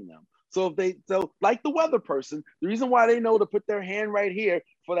surrounding them. So like the weather person, the reason why they know to put their hand right here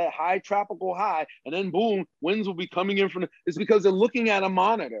for that high tropical high, and then boom, winds will be coming in from is because they're looking at a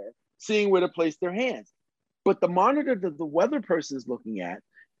monitor, seeing where to place their hands. But the monitor that the weather person is looking at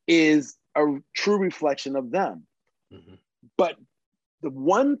is a true reflection of them. Mm-hmm. But the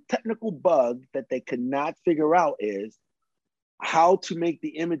one technical bug that they could not figure out is how to make the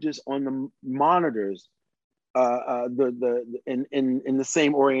images on the monitors in the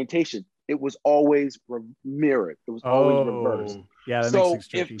same orientation. It was always mirrored. It was always reversed. Yeah, that makes things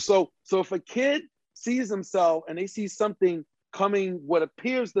tricky. So if a kid sees himself and they see something coming, what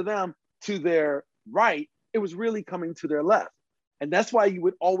appears to them to their right, it was really coming to their left. And that's why you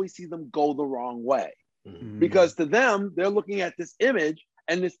would always see them go the wrong way. Mm-hmm. Because to them, they're looking at this image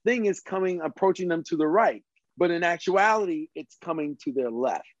and this thing is approaching them to the right. But in actuality, it's coming to their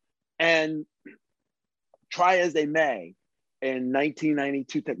left. And try as they may, in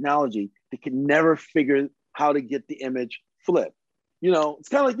 1992 technology, they can never figure how to get the image flipped. You know, it's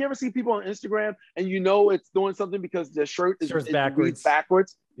kind of like you ever see people on Instagram and you know it's doing something because their shirt is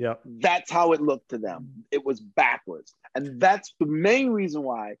backwards. Yeah, that's how it looked to them. It was backwards. And that's the main reason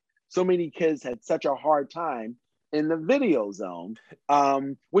why so many kids had such a hard time in the video zone,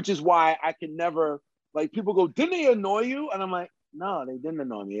 which is why I can never, like, people go, didn't they annoy you? And I'm like, no, they didn't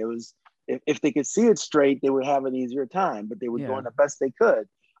annoy me. It was, if they could see it straight, they would have an easier time, but they were doing the best they could.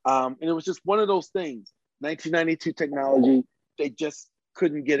 And it was just one of those things. 1992 technology, they just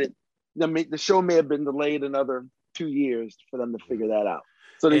couldn't get it. The show may have been delayed another 2 years for them to figure that out.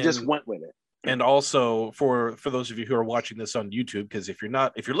 So they just went with it. And also for those of you who are watching this on YouTube, because if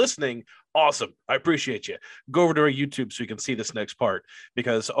you're listening, awesome. I appreciate you. Go over to our YouTube so you can see this next part,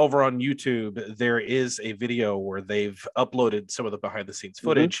 because over on YouTube, there is a video where they've uploaded some of the behind the scenes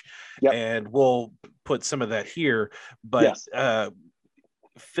footage and we'll put some of that here. But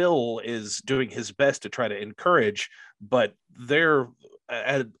Phil is doing his best to try to encourage, but they're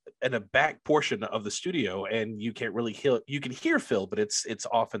in a back portion of the studio, and you can't really hear. You can hear Phil, but it's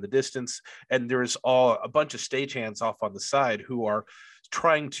off in the distance, and there's a bunch of stagehands off on the side who are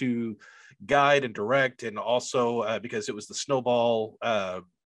trying to guide and direct, and also because it was the snowball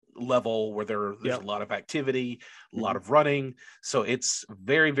level where there's a lot of activity, a lot of running, so it's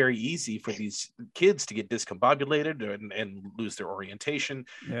very, very easy for these kids to get discombobulated and lose their orientation,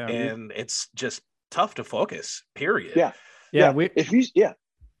 and it's just tough to focus. Period.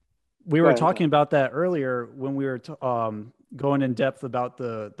 We were talking about that earlier when we were going in depth about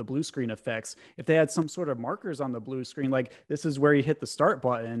the blue screen effects. If they had some sort of markers on the blue screen, like this is where you hit the start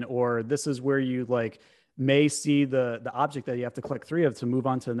button, or this is where you may see the object that you have to click 3 of to move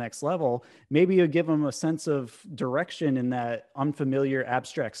on to the next level, maybe you give them a sense of direction in that unfamiliar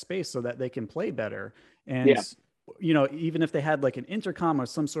abstract space so that they can play better. And you know, even if they had like an intercom or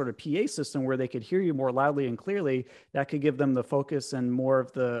some sort of PA system where they could hear you more loudly and clearly, that could give them the focus and more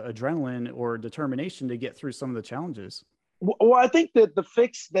of the adrenaline or determination to get through some of the challenges. Well, I think that the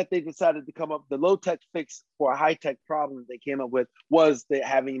fix that they decided to come up, the low-tech fix for a high-tech problem that they came up with, was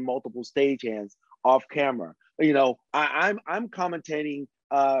having multiple stagehands off camera. You know, I'm commentating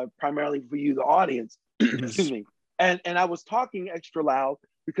primarily for you, the audience. Excuse me. And I was talking extra loud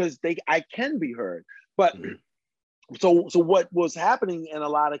because I can be heard. But so what was happening in a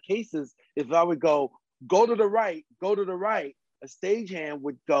lot of cases, if I would go to the right, a stagehand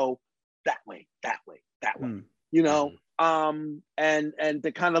would go that way. You know, and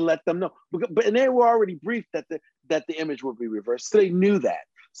to kind of let them know. But they were already briefed that the image would be reversed, so they knew that.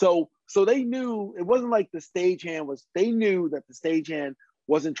 So they knew it wasn't like the stagehand was. They knew that the stagehand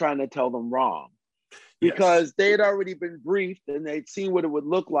wasn't trying to tell them wrong, because they had already been briefed and they'd seen what it would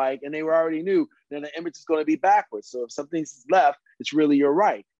look like, and they already knew that the image is going to be backwards. So if something's left, it's really your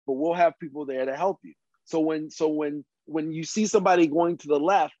right. But we'll have people there to help you. So when you see somebody going to the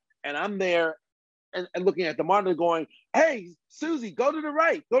left, and I'm there and looking at the monitor going, hey, Susie, go to the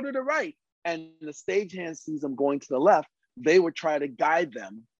right, and the stagehand sees them going to the left, they would try to guide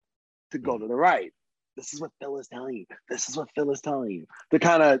them to go to the right. This is what Phil is telling you. This is what Phil is telling you. To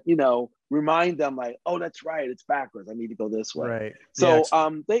kind of, you know, remind them like, oh, that's right, it's backwards. I need to go this way. Right. So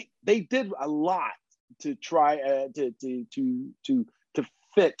they did a lot to try to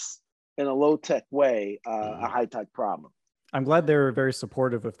fix in a low tech way a high tech problem. I'm glad they were very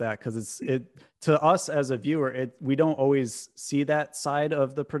supportive of that, because it to us as a viewer, we don't always see that side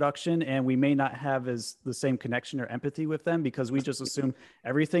of the production, and we may not have the same connection or empathy with them because we just assume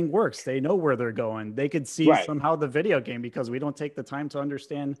everything works. They know where they're going. They could see somehow the video game because we don't take the time to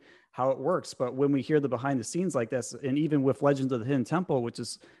understand how it works. But when we hear the behind the scenes like this, and even with Legends of the Hidden Temple, which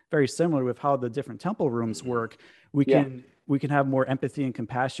is very similar with how the different temple rooms work, we can have more empathy and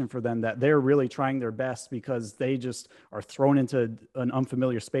compassion for them, that they're really trying their best because they just are thrown into an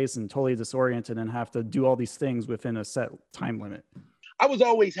unfamiliar space and totally disoriented and have to do all these things within a set time limit. I was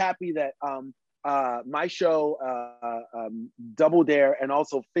always happy that my show, Double Dare, and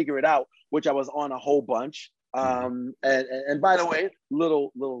also Figure It Out, which I was on a whole bunch. And by the way,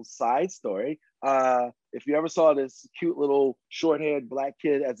 little side story. If you ever saw this cute little short-haired black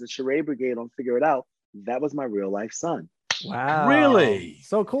kid as a charade brigade on Figure It Out, that was my real life son. Wow. Really?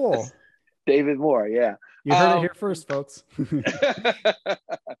 So cool. David Moore. Yeah. You heard it here first, folks.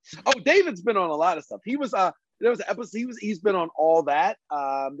 Oh, David's been on a lot of stuff. He was, there was an episode, he's been on all that.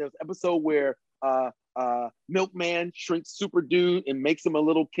 There was an episode where Milkman shrinks Super Dude and makes him a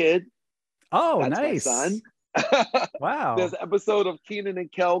little kid. Oh, that's nice. My son. Wow. There's an episode of Kenan and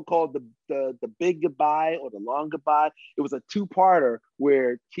Kel called the Big Goodbye or the Long Goodbye. It was a two-parter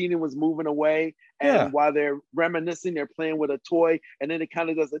where Kenan was moving away, and while they're reminiscing, they're playing with a toy, and then it kind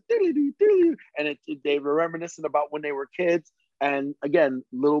of does a diddly-doo, diddly-doo, and they were reminiscing about when they were kids. And again,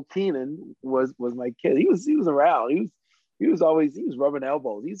 little Kenan was my kid. He was around. He was rubbing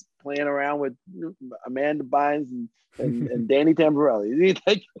elbows. He's playing around with Amanda Bynes and Danny Tamborelli.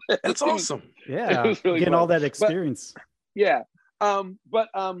 That's awesome. Yeah, really getting fun. all that experience. The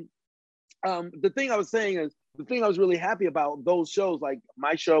thing I was saying is, the thing I was really happy about those shows, like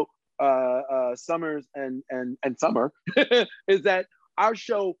my show, Summers and Summer, is that our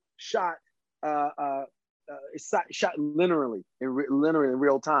show shot linearly in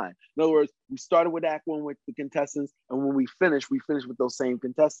real time. In other words, we started with Act One with the contestants, and when we finished with those same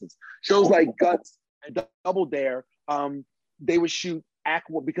contestants. Shows like Guts and Double Dare, they would shoot Act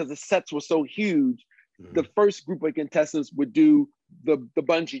One because the sets were so huge. The first group of contestants would do the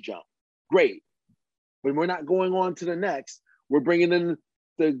bungee jump. Great. But we're not going on to the next. We're bringing in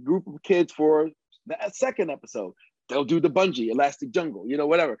the group of kids for the second episode. They'll do the bungee, Elastic Jungle,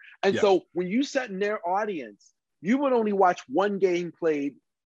 whatever. And so when you sat in their audience, you would only watch one game played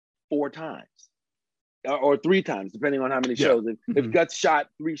 4 times or 3 times, depending on how many shows. If Guts shot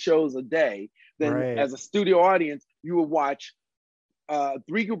 3 shows a day, then as a studio audience, you would watch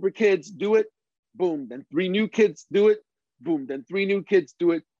 3 group of kids do it, boom, then 3 new kids do it, boom, then 3 new kids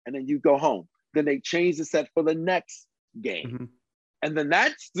do it, and then you go home. Then they change the set for the next game. And then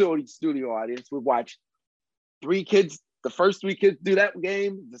that studio audience would watch 3 kids, the first 3 kids do that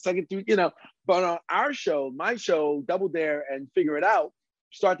game, the second 3, But on our show, my show, Double Dare and Figure It Out,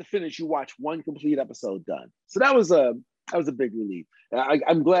 start to finish, you watch 1 complete episode done. So that was a big relief.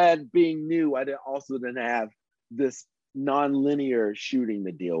 I'm glad, being new, I didn't have this non-linear shooting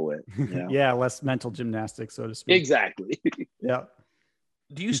to deal with. Yeah, less mental gymnastics, so to speak. Exactly. Yeah.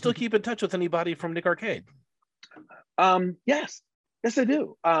 Do you still keep in touch with anybody from Nick Arcade? Yes, I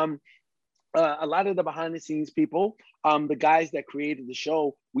do. A lot of the behind the scenes people, the guys that created the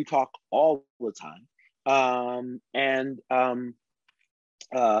show, we talk all the time.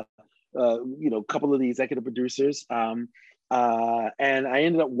 A couple of the executive producers. And I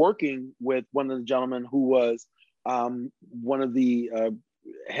ended up working with one of the gentlemen who was one of the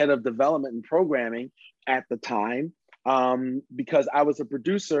head of development and programming at the time, because I was a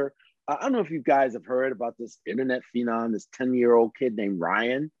producer. I don't know if you guys have heard about this internet phenom, this 10-year-old kid named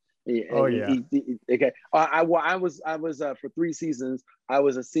Ryan. Oh yeah. Okay. I was for 3 seasons. I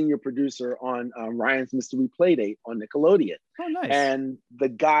was a senior producer on Ryan's Mystery Playdate on Nickelodeon. Oh, nice. And the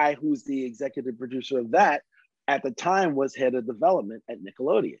guy who's the executive producer of that at the time was head of development at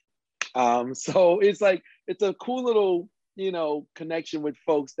Nickelodeon. So it's a cool little connection with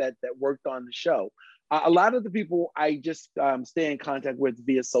folks that worked on the show. A lot of the people I just stay in contact with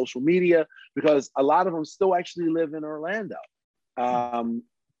via social media, because a lot of them still actually live in Orlando.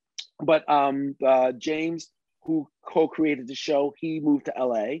 But James, who co-created the show, he moved to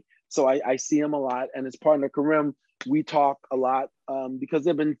LA. So I see him a lot. And his partner, Karim, we talk a lot because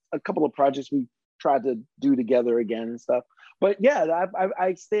there have been a couple of projects we tried to do together again and stuff. But yeah,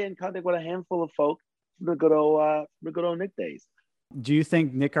 I stay in contact with a handful of folk from the good old Nick days. Do you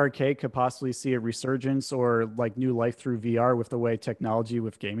think Nick Arcade could possibly see a resurgence or like new life through VR with the way technology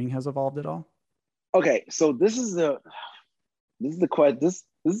with gaming has evolved at all? Okay, so this is the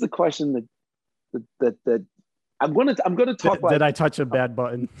question that I'm gonna talk about. Did I touch a bad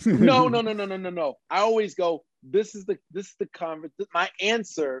button? No. I always go, this is the conversation. My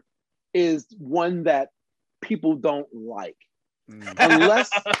answer is one that people don't like.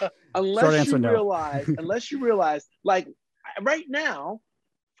 Unless you realize, like right now,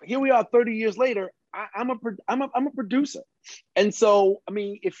 here we are 30 years later, I'm a producer. And so, I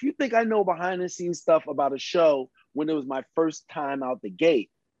mean, if you think I know behind the scenes stuff about a show when it was my first time out the gate,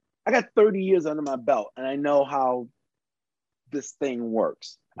 I got 30 years under my belt and I know how this thing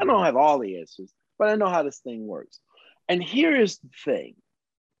works. I don't have all the answers, but I know how this thing works. And here is the thing.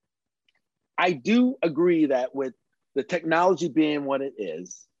 I do agree that with the technology being what it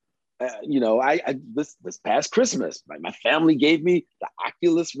is, you know, this past Christmas, my family gave me the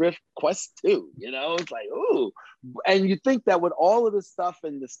Oculus Rift Quest 2, you know, it's like, ooh. And you think that with all of this stuff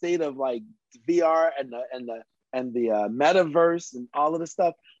and the state of like VR and the metaverse and all of this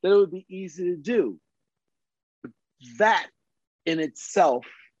stuff, that it would be easy to do. But that in itself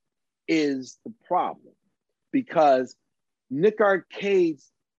is the problem, because Nick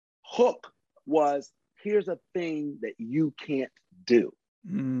Arcade's hook was, here's a thing that you can't do.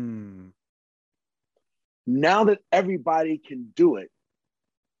 Now that everybody can do it,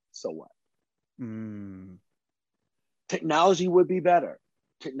 so what? Technology would be better.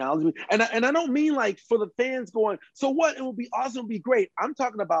 Technology, and I don't mean like for the fans going, so what? It will be awesome, it will be great. I'm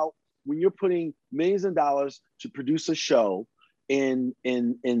talking about when you're putting millions of dollars to produce a show in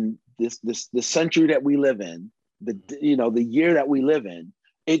this century that we live in, the year that we live in.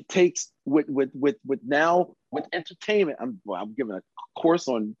 It takes with entertainment. I'm giving a course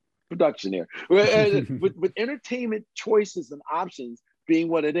on production here. with entertainment choices and options being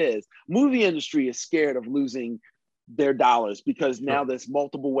what it is, movie industry is scared of losing their dollars because now there's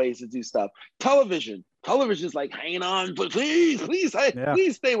multiple ways to do stuff. Television is like, hanging on, but please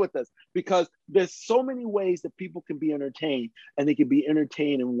stay with us, because there's so many ways that people can be entertained, and they can be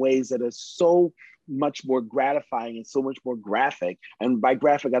entertained in ways that are so much more gratifying and so much more graphic. And by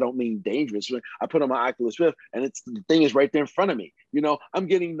graphic, I don't mean dangerous. I put on my Oculus Rift and the thing is right there in front of me. You know, I'm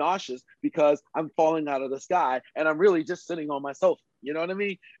getting nauseous because I'm falling out of the sky and I'm really just sitting on my sofa. You know what I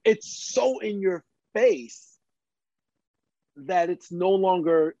mean? It's so in your face that it's no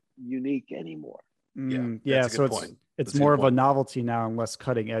longer unique anymore. So it's more of a novelty now and less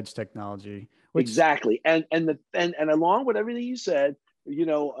cutting edge technology. Exactly. And along with everything you said, you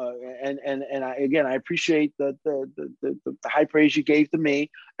know, I appreciate the high praise you gave to me,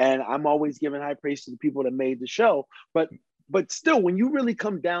 and I'm always giving high praise to the people that made the show. But still, when you really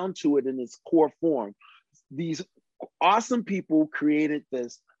come down to it in its core form, these awesome people created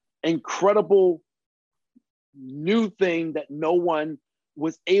this incredible new thing that no one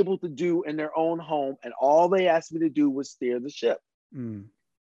was able to do in their own home, and all they asked me to do was steer the ship.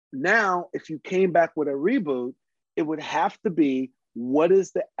 Now, if you came back with a reboot, it would have to be, what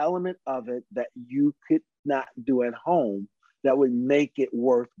is the element of it that you could not do at home that would make it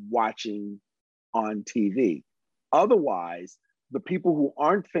worth watching on TV? Otherwise, the people who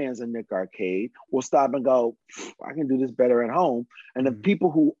aren't fans of Nick Arcade will stop and go, I can do this better at home. And the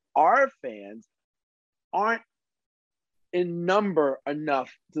people who are fans aren't in number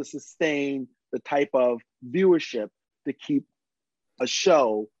enough to sustain the type of viewership to keep a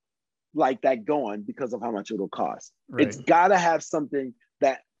show like that going because of how much it'll cost. Right. It's got to have something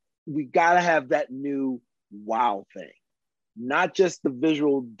that we got to have, that new wow thing, not just the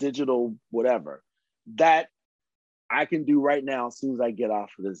visual, digital, whatever that I can do right now as soon as I get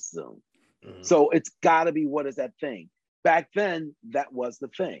off of this Zoom. So it's got to be, what is that thing? Back then, that was the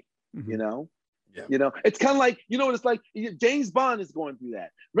thing, you know? Yeah. You know, it's kind of like, you know what it's like? James Bond is going through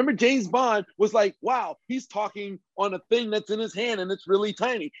that. Remember, James Bond was like, wow, he's talking on a thing that's in his hand and it's really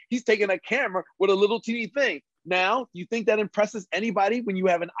tiny. He's taking a camera with a little teeny thing. Now, you think that impresses anybody when you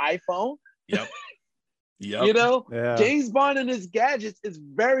have an iPhone? Yep. You know, James Bond and his gadgets is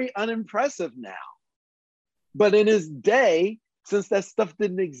very unimpressive now. But in his day, since that stuff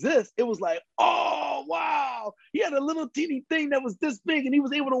didn't exist, it was like, oh, wow. He had a little teeny thing that was this big, and he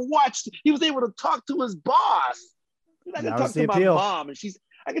was able to talk to his boss. I can talk to my mom, and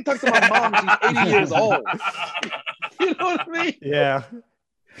I can talk to my mom, and she's 80 years old. You know what I mean? Yeah.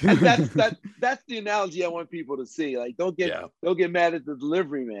 And that's the analogy I want people to see. Like, don't get mad at the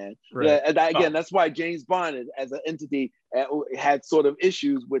delivery man. Right. And that's why James Bond as an entity had sort of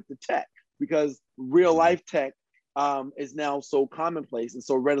issues with the tech, because real life tech is now so commonplace and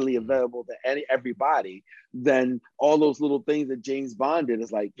so readily available to everybody. Then all those little things that James Bond did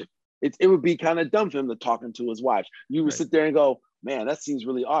is like, it would be kind of dumb for him to talking to his wife. You would sit there and go, man, that seems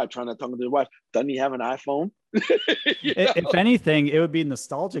really odd, trying to talk to his wife. Doesn't he have an iPhone? If anything, it would be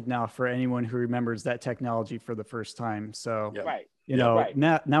nostalgic now for anyone who remembers that technology for the first time. So, right.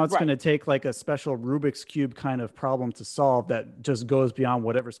 Now it's going to take like a special Rubik's Cube kind of problem to solve that just goes beyond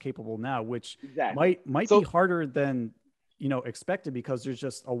whatever's capable now, which might be harder than expected, because there's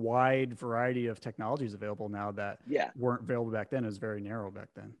just a wide variety of technologies available now that weren't available back then. It was very narrow back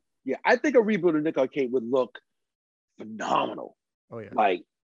then. Yeah, I think a reboot of Nick Arcade would look phenomenal. Oh yeah, like,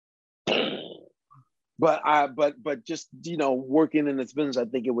 but just working in this business, I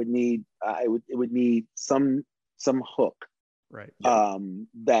think it would need it would need some hook. Right.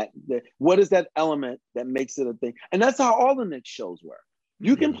 That what is that element that makes it a thing? And that's how all the Knicks shows were.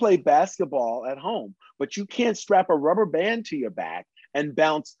 You can play basketball at home, but you can't strap a rubber band to your back and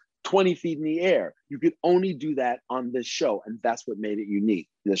bounce 20 feet in the air. You could only do that on this show, and that's what made it unique.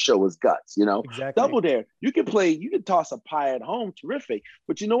 The show was guts, Exactly. Double Dare. You can toss a pie at home, terrific.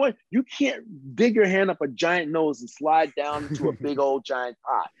 But you know what? You can't dig your hand up a giant nose and slide down into a big old giant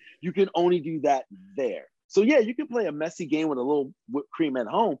pie. You can only do that there. So yeah, you can play a messy game with a little whipped cream at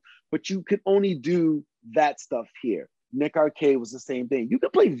home, but you can only do that stuff here. Nick Arcade was the same thing. You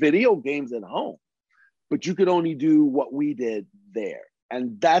could play video games at home, but you could only do what we did there.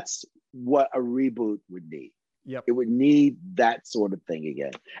 And that's what a reboot would need. Yep. It would need that sort of thing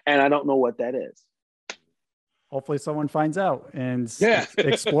again. And I don't know what that is. Hopefully someone finds out and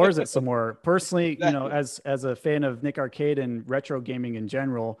explores it some more. Personally, as a fan of Nick Arcade and retro gaming in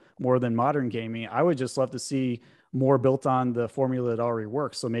general, more than modern gaming, I would just love to see more built on the formula that already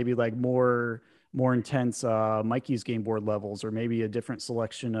works. So maybe like more intense Mikey's game board levels, or maybe a different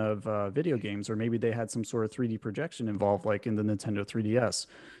selection of video games, or maybe they had some sort of 3D projection involved, like in the Nintendo 3DS.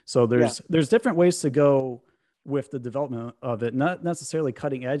 So there's different ways to go with the development of it, not necessarily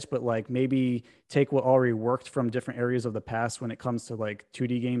cutting edge, but like maybe take what already worked from different areas of the past when it comes to like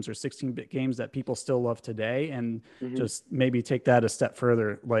 2D games or 16-bit games that people still love today, and just maybe take that a step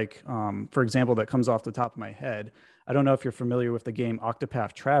further. Like, for example, that comes off the top of my head, I don't know if you're familiar with the game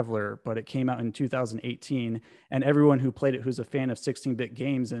Octopath Traveler, but it came out in 2018, and everyone who played it who's a fan of 16-bit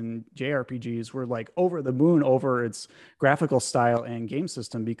games and JRPGs were like over the moon over its graphical style and game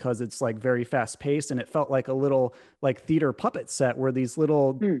system, because it's like very fast paced, and it felt like a little like theater puppet set where these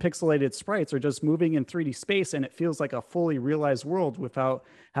little pixelated sprites are just moving in 3D space, and it feels like a fully realized world without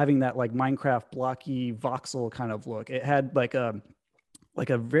having that like Minecraft blocky voxel kind of look. It had like a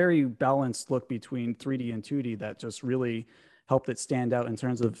very balanced look between 3D and 2D that just really helped it stand out in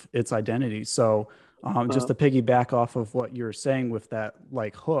terms of its identity. So just to piggyback off of what you're saying with that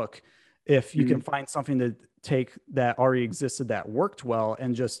like hook, if you can find something to take that already existed that worked well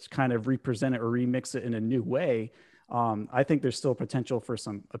and just kind of represent it or remix it in a new way, I think there's still potential for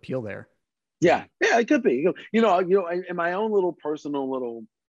some appeal there. Yeah, it could be. In my own little personal little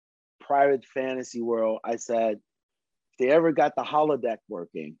private fantasy world, I said, they ever got the holodeck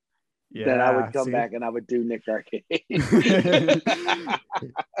working, then I would come back and I would do Nick Arcade.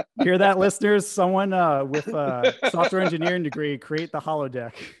 Hear that, listeners? Someone with a software engineering degree, create the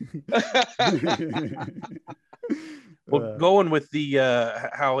holodeck. Well, going with the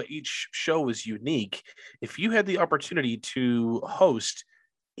how each show is unique, if you had the opportunity to host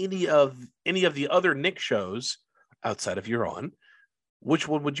any of the other Nick shows outside of your own, which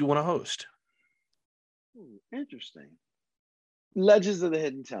one would you want to host? Interesting. Legends of the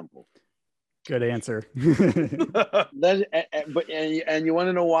Hidden Temple. Good answer. But you want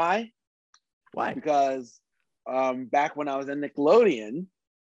to know why? Why? Because back when I was in Nickelodeon,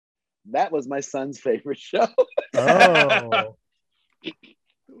 that was my son's favorite show. Oh.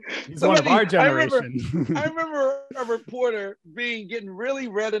 He's one of our generation. I remember a reporter getting really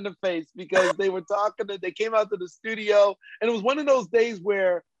red in the face because they were talking, they came out to the studio, and it was one of those days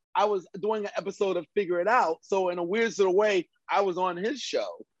where I was doing an episode of Figure It Out. So in a weird sort of way, I was on his show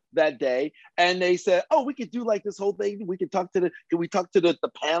that day, and they said, "Oh, we could do like this whole thing. We could talk to the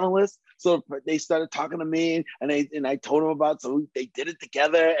panelists." So they started talking to me, and I told them about. So they did it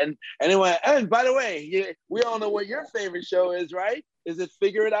together, and anyway. And by the way, we all know what your favorite show is, right? Is it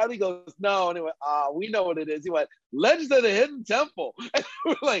Figure It Out? He goes, "No." And he went, "We know what it is." He went, "Legends of the Hidden Temple." And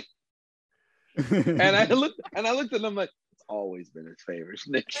we're like, and I looked at them like, it's always been his favorite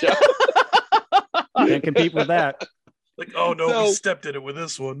Nick show. Can't compete with that. Like, oh no, we stepped in it with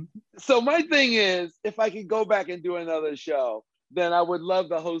this one. So my thing is, if I could go back and do another show, then I would love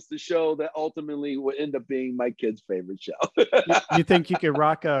to host a show that ultimately would end up being my kid's favorite show. You think you could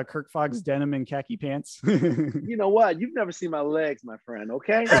rock Kirk Fogg's denim and khaki pants? You know what? You've never seen my legs, my friend,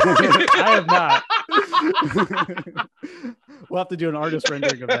 okay? I have not. We'll have to do an artist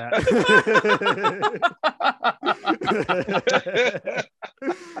rendering of that.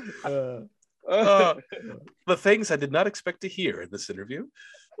 the things I did not expect to hear in this interview.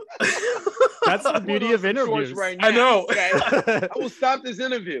 That's the beauty of interviews. Right now, I know. okay? I will stop this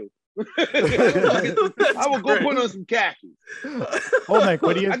interview. I will go put on some khakis. Oh, Mike,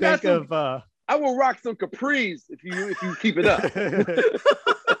 what do you think of? I will rock some capris if you keep it up.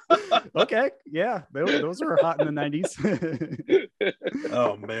 Okay, yeah, those were hot in the 90s.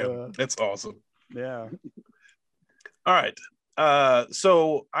 Oh man, that's awesome. Yeah. All right.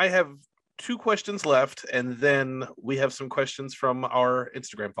 So I have 2 questions left, and then we have some questions from our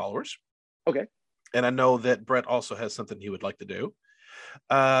Instagram followers. Okay. And I know that Brett also has something he would like to do.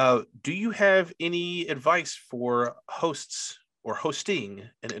 Do you have any advice for hosts or hosting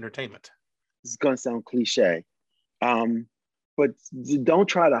in entertainment? This is going to sound cliche, but don't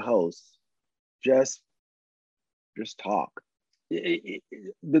try to host. Just talk.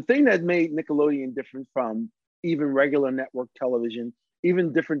 The thing that made Nickelodeon different from even regular network television,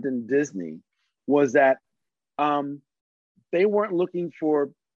 even different than Disney, was that they weren't looking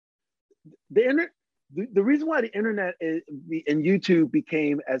for the internet. The reason why the internet and YouTube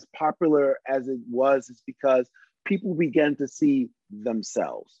became as popular as it was is because people began to see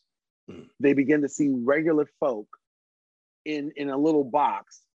themselves. They began to see regular folk in a little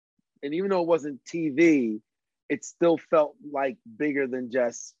box. And even though it wasn't TV, it still felt like bigger than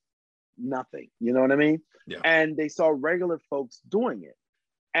just nothing. You know what I mean? Yeah. And they saw regular folks doing it.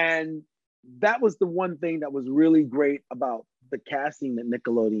 And that was the one thing that was really great about the casting that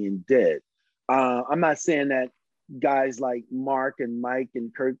Nickelodeon did. I'm not saying that guys like Mark and Mike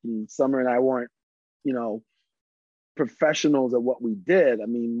and Kirk and Summer and I weren't, professionals at what we did. I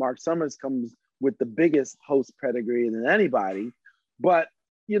mean, Mark Summers comes with the biggest host pedigree than anybody, but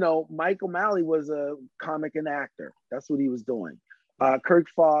Mike O'Malley was a comic and actor. That's what he was doing. Kirk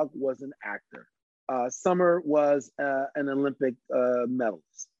Fogg was an actor. Summer was an Olympic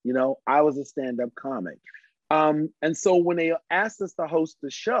medalist. I was a stand-up comic. And so when they asked us to host the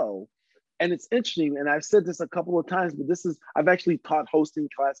show, and it's interesting, and I've said this a couple of times, but I've actually taught hosting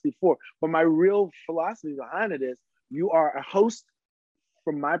class before, but my real philosophy behind it is you are a host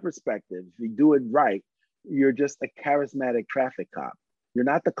from my perspective. If you do it right, you're just a charismatic traffic cop. You're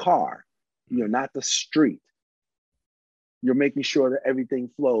not the car. You're not the street. You're making sure that everything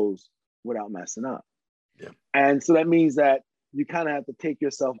flows without messing up. Yeah. And so that means that you kind of have to take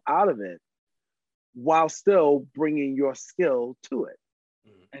yourself out of it while still bringing your skill to it.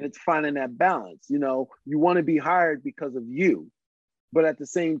 And it's finding that balance. You want to be hired because of you, but at the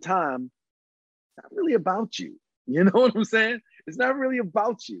same time, it's not really about you. You know what I'm saying? It's not really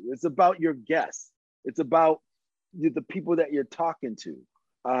about you. It's about your guests. It's about the people that you're talking to.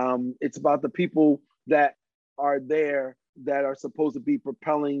 It's about the people that are there that are supposed to be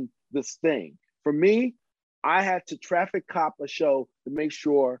propelling this thing. For me, I had to traffic cop a show to make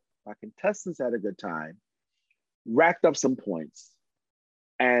sure my contestants had a good time, racked up some points,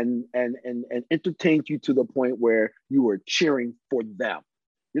 and entertained you to the point where you were cheering for them.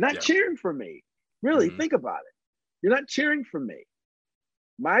 You're not cheering for me. Really, think about it. You're not cheering for me.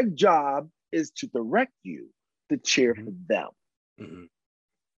 My job is to direct you to cheer for them.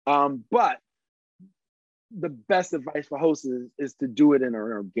 But the best advice for hosts is to do it in an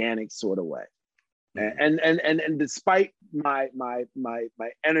organic sort of way. And despite my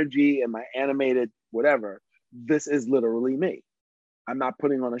energy and my animated whatever, this is literally me. I'm not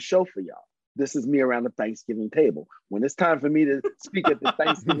putting on a show for y'all. This is me around the Thanksgiving table. When it's time for me to speak at the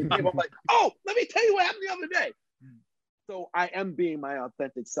Thanksgiving table, I'm like, oh, let me tell you what happened the other day. So I am being my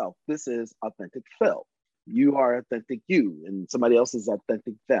authentic self. This is authentic Phil. You are authentic you, and somebody else is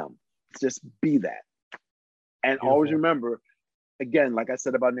authentic them. Just be that. And always remember, again, like I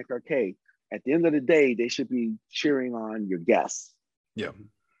said about Nick Arcade, at the end of the day, they should be cheering on your guests. Yeah.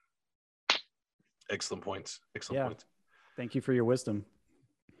 Excellent points. Excellent points. Thank you for your wisdom.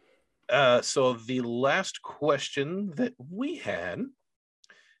 So the last question that we had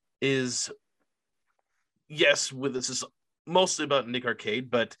is, yes, this is mostly about Nick Arcade,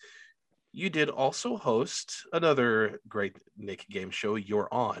 but you did also host another great Nick game show,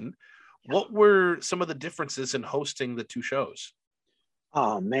 You're On. What were some of the differences in hosting the 2 shows?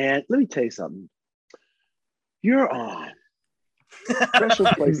 Oh, man, let me tell you something. You're On. Special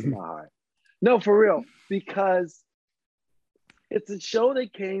place in my heart. No, for real, because it's a show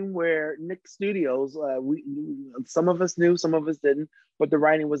that came where Nick Studios, some of us knew, some of us didn't, but the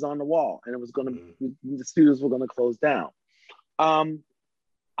writing was on the wall and it was the studios were going to close down.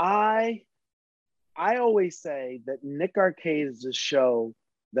 I always say that Nick Arcade is a show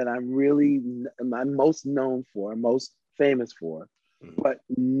that I'm most known for, most famous for, but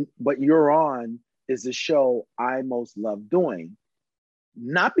You're On is a show I most love doing,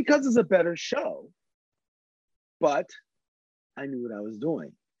 not because it's a better show, but I knew what I was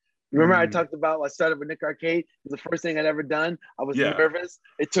doing. Remember, I talked about I started with Nick Arcade. It was the first thing I'd ever done. I was nervous.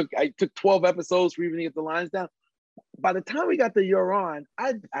 I took 12 episodes for even to get the lines down. By the time we got to You're On,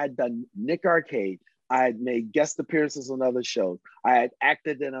 I'd done Nick Arcade. I had made guest appearances on other shows. I had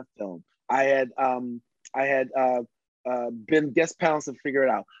acted in a film. I had been guest panelists and Figure It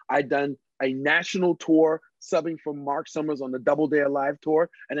Out. I'd done a national tour subbing for Mark Summers on the Double Dare Live tour.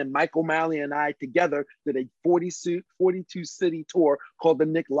 And then Mike O'Malley and I together did a 42 city tour called the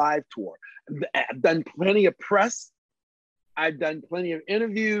Nick Live Tour. I've done plenty of press. I've done plenty of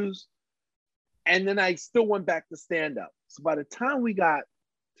interviews. And then I still went back to stand up. So by the time we got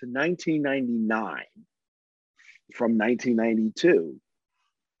to 1999, from 1992,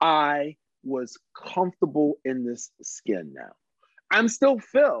 I was comfortable in this skin now. I'm still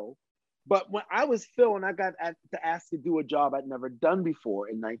Phil, but when I was Phil and I got asked to do a job I'd never done before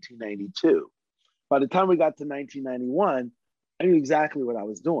in 1992, by the time we got to 1991, I knew exactly what I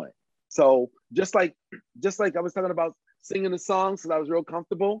was doing. So just like I was talking about singing the songs, so I was real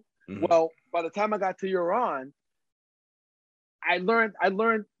comfortable. Mm-hmm. Well, by the time I got to You're On, I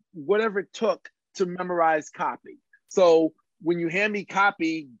learned whatever it took to memorize copy. So when you hand me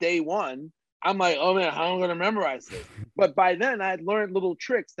copy day one, I'm like, oh man, how am I going to memorize this? But by then I had learned little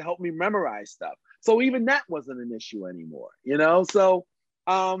tricks to help me memorize stuff. So even that wasn't an issue anymore, you know? So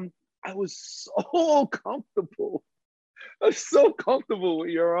I was so comfortable. I was so comfortable with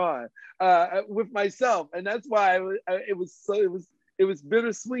You're On, with myself. And that's why it was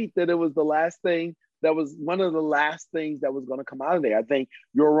bittersweet that it was the last thing. That was one of the last things that was going to come out of there. I think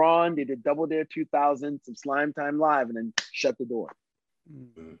You're On, they did Double Dare 2000, some Slime Time Live, and then shut the door.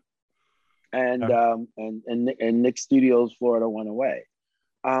 Mm-hmm. And Nick Studios Florida went away.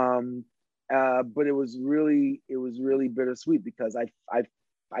 But it was really bittersweet because I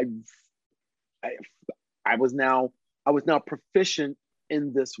was now proficient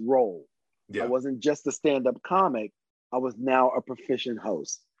in this role. Yeah. I wasn't just a stand-up comic. I was now a proficient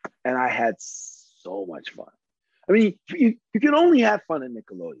host, and I had so much fun. I mean, you can only have fun at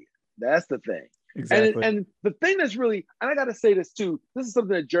Nickelodeon. That's the thing. Exactly. And the thing that's really, and I got to say this too, this is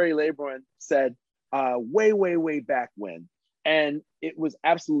something that Jerry Laborn said way back when, and it was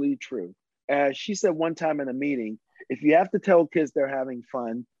absolutely true. She said one time in a meeting, if you have to tell kids they're having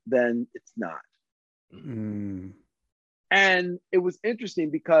fun, then it's not. Mm. And it was interesting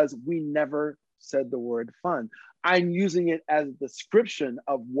because we never said the word fun. I'm using it as a description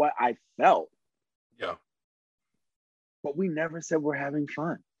of what I felt. Yeah. But we never said we're having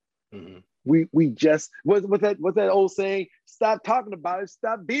fun. Mm-hmm. We just what's that old saying? Stop talking about it,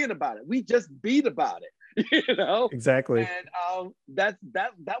 stop being about it. We just beat about it, you know? Exactly. And that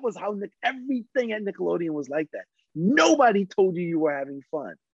was how everything at Nickelodeon was like that. Nobody told you were having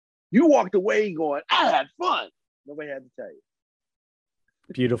fun. You walked away going, I had fun. Nobody had to tell you.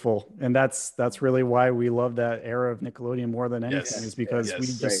 Beautiful. And that's really why we love that era of Nickelodeon more than anything, is because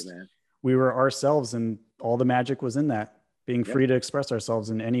we were ourselves, and all the magic was in that, being free to express ourselves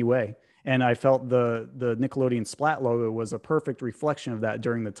in any way. And I felt the Nickelodeon Splat logo was a perfect reflection of that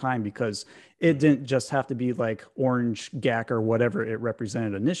during the time, because it didn't just have to be like orange GAC or whatever it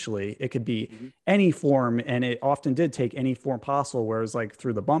represented initially. It could be any form, and it often did take any form possible, whereas like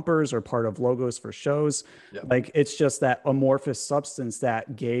through the bumpers or part of logos for shows. Yep. Like it's just that amorphous substance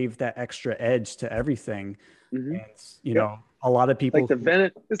that gave that extra edge to everything. Mm-hmm. And you know, a lot of people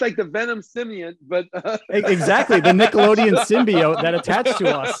it's like the Venom symbiote, but exactly, the Nickelodeon symbiote that attached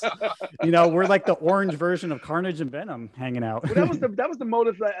to us. You know, we're like the orange version of Carnage and Venom hanging out. Well, that was the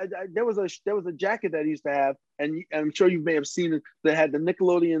motive. There was a jacket that I used to have, and I'm sure you may have seen it, that had the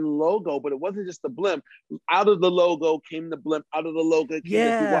Nickelodeon logo, but it wasn't just the blimp. Out of the logo came the blimp. Out of the logo came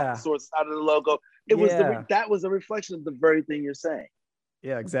the source. Out of the logo, that was a reflection of the very thing you're saying.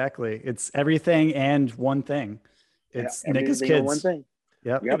 Yeah, exactly. It's everything and one thing. It's Nick as Kids. One thing.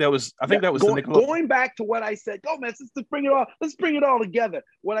 Yep. I think that was going back to what I said. Go, man, let's bring it all together.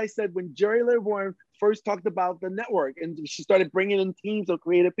 What I said when Jerry Laborn first talked about the network and she started bringing in teams of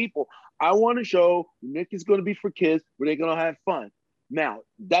creative people. I want to show Nick is going to be for kids where they're going to have fun. Now,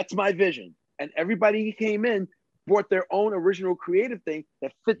 that's my vision. And everybody who came in brought their own original creative thing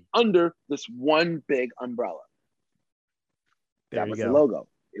that fit under this one big umbrella. That was the logo.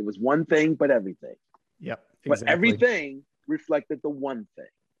 It was one thing, but everything. Yep. Exactly. But everything reflected the one thing.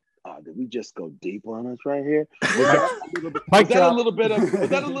 Did we just go deep on us right here? Was that a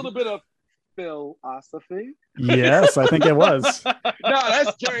little bit of philosophy? Yes, I think it was. No,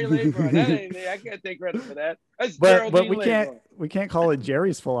 that's Jerry Laborn. That ain't me. I can't take credit for that. That's but we can't call it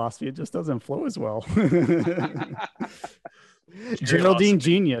Jerry's philosophy. It just doesn't flow as well. Geraldine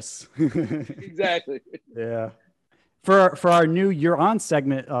genius. Exactly. Yeah. For our new You're On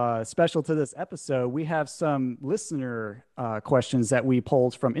segment, special to this episode, we have some listener questions that we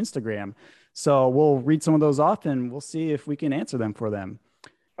pulled from Instagram. So we'll read some of those off and we'll see if we can answer them for them.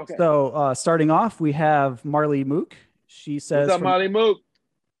 Okay. So starting off, we have Marley Mook. She says, What's up, Marley Mook?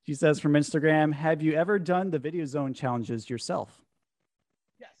 She says from Instagram, have you ever done the Video Zone challenges yourself?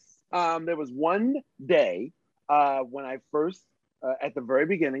 Yes. There was one day when I first, at the very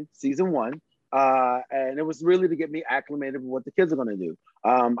beginning, season 1, and it was really to get me acclimated with what the kids are going to do.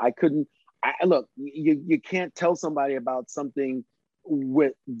 Look, you can't tell somebody about something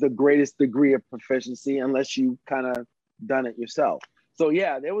with the greatest degree of proficiency unless you kind of done it yourself. So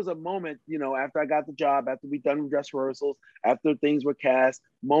yeah, there was a moment, after I got the job, after we done dress rehearsals, after things were cast,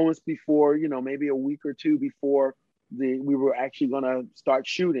 moments before, maybe a week or two before we were actually going to start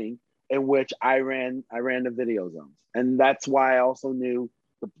shooting, in which I ran the video zones. And that's why I also knew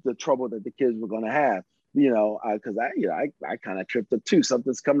the trouble that the kids were going to have, because I kind of tripped up too.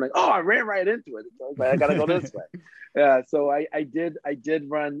 Something's coming, like, oh, I ran right into it. So I was like, I got to go this way. So I did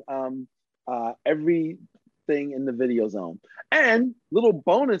run everything in the video zone. And little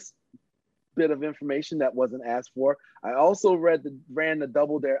bonus bit of information that wasn't asked for, I also ran the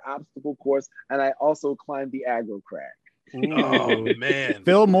Double Dare obstacle course, and I also climbed the aggro crag. Oh man,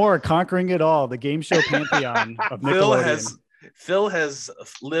 Phil Moore conquering it all, the game show pantheon of Nickelodeon. Phil has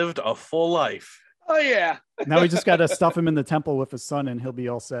lived a full life. Oh yeah. Now we just got to stuff him in the temple with his son and he'll be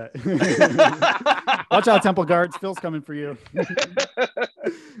all set. Watch out, temple guards. Phil's coming for you.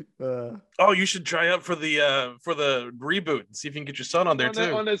 Oh, you should try out for the reboot and see if you can get your son on there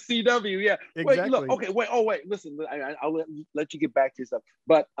too. On the CW, yeah. Exactly. Wait, listen, I'll let you get back to yourself.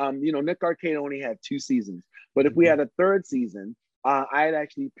 But Nick Arcade only had 2 seasons. But if we had a 3rd season, I had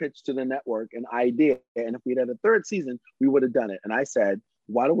actually pitched to the network an idea. And if we had a 3rd season, we would have done it. And I said,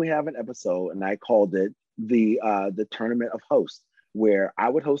 why don't we have an episode? And I called it the Tournament of Hosts, where I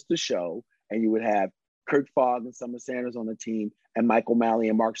would host the show and you would have Kurt Fogg and Summer Sanders on the team and Mike O'Malley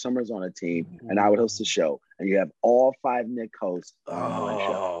and Mark Summers on a team. And I would host the show. And you have all 5 Nick hosts on one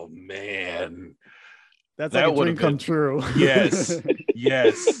show. Oh, man. That's like a dream come true. Yes.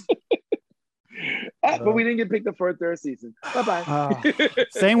 Yes. But we didn't get picked up for a 3rd season. Bye-bye.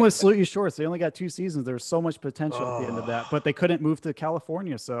 Same with Salute You Shorts. They only got 2 seasons. There's so much potential at the end of that, but they couldn't move to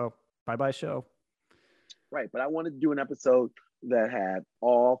California. So bye-bye show. Right. But I wanted to do an episode that had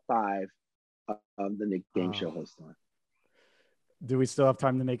all 5 of the Nick Game Show hosts on. Do we still have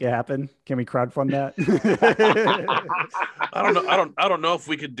time to make it happen? Can we crowdfund that? I don't know if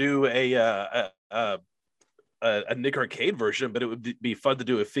we could do a Nick Arcade version, but it would be fun to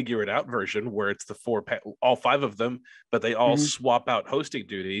do a figure it out version where it's all 5 of them, but they all swap out hosting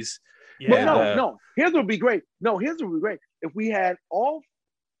duties. Yeah. But no. Here's what would be great. If we had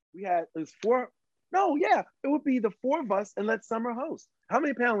it was 4. No, yeah, it would be the 4 of us and let Summer host. How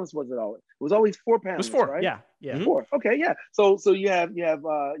many panelists was it always? It was always 4 panelists. It was 4, right? Yeah. 4. Okay, yeah. So you have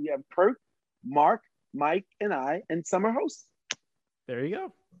Kurt, Mark, Mike, and I, and Summer hosts. There you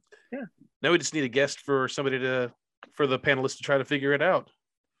go. Yeah. Now we just need a guest for for the panelists to try to figure it out.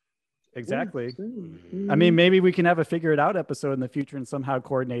 Exactly. I mean, maybe we can have a figure it out episode in the future and somehow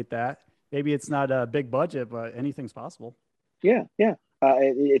coordinate that. Maybe it's not a big budget, but anything's possible. Yeah.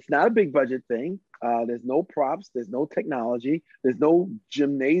 It's not a big budget thing. There's no props. There's no technology. There's no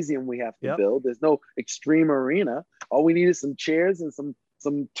gymnasium we have to build. There's no extreme arena. All we need is some chairs and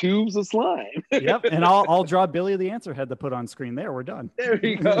some tubes of slime. Yep. And I'll draw Billy the Answer Head to put on screen. There, we're done. There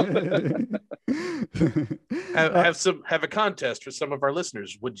you go. have a contest for some of our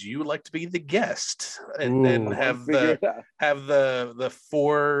listeners. Would you like to be the guest? And then have the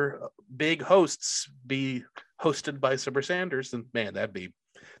 4 big hosts be hosted by Summer Sanders, and man, that'd be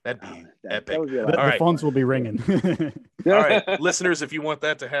epic. The phones will be ringing. All right, listeners, if you want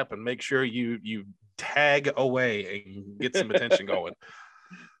that to happen, make sure you tag away and get some attention going.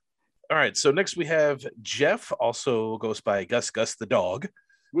 All right, so next we have Jeff, also goes by Gus the dog.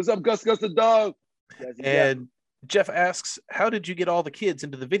 What's up, Gus the dog? And Jeff asks, how did you get all the kids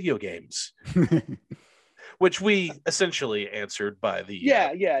into the video games? Which we essentially answered by the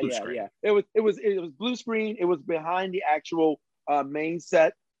blue screen. It was blue screen. It was behind the actual main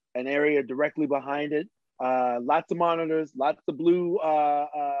set, an area directly behind it. Lots of monitors, lots of blue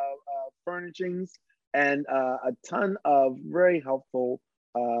furnishings, and a ton of very helpful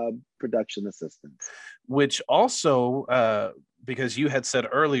production assistants. Which also, because you had said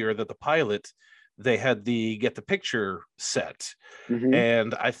earlier that the pilot, they had the Get the Picture set.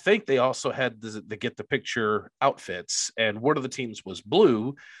 And I think they also had the Get the Picture outfits. And one of the teams was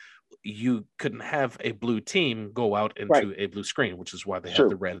blue. You couldn't have a blue team go out into a blue screen, which is why they had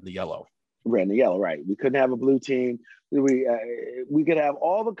the red and the yellow. Red and yellow, right? We couldn't have a blue team. We could have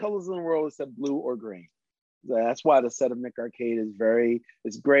all the colors in the world except blue or green. That's why the set of Nick Arcade is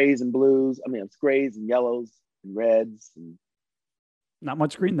it's grays and blues. I mean, it's grays and yellows and reds and not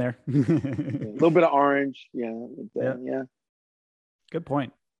much green there. a little bit of orange. Yeah. Good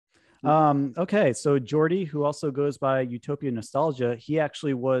point. Okay, so Jordy, who also goes by Utopia Nostalgia, he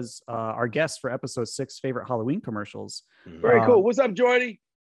actually was our guest for episode 6, favorite Halloween commercials. Very cool. What's up, Jordy?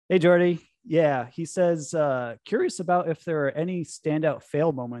 Hey, Jordy. Yeah, he says, curious about if there are any standout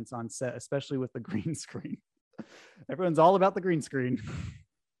fail moments on set, especially with the green screen. Everyone's all about the green screen.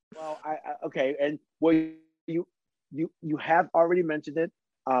 Well, okay, and well, you have already mentioned it.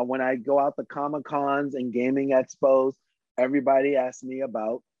 When I go out to Comic-Cons and gaming expos, everybody asks me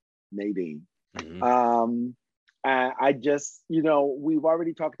about Nadine. I just, we've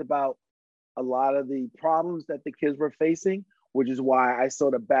already talked about a lot of the problems that the kids were facing, which is why I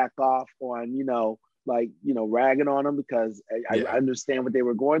sort of back off on, ragging on them, because I understand what they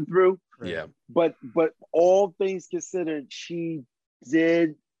were going through. Yeah. But all things considered, she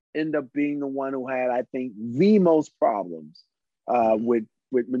did end up being the one who had, I think, the most problems with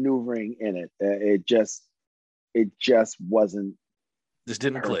maneuvering in it. It just wasn't. Just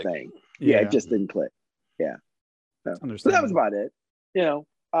didn't click. Thing. Yeah, it just didn't click. Yeah. So that was about it.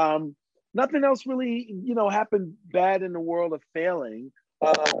 Nothing else really, happened bad in the world of failing.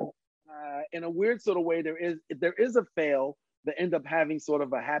 In a weird sort of way, there is a fail that ends up having sort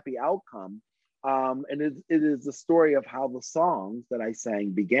of a happy outcome. And it is the story of how the songs that I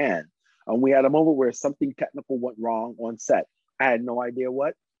sang began. We had a moment where something technical went wrong on set. I had no idea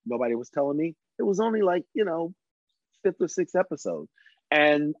what. Nobody was telling me. It was only like, 5th or 6th episode.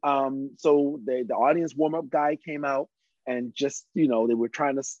 And so the audience warm-up guy came out and just, they were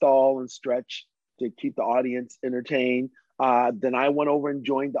trying to stall and stretch to keep the audience entertained. Then I went over and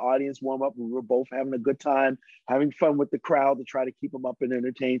joined the audience warm-up. We were both having a good time, having fun with the crowd to try to keep them up and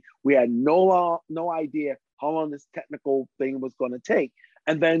entertained. We had no idea how long this technical thing was going to take.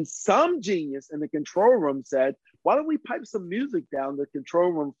 And then some genius in the control room said, why don't we pipe some music down the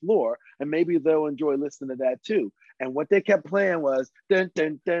control room floor, and maybe they'll enjoy listening to that too. And what they kept playing was dun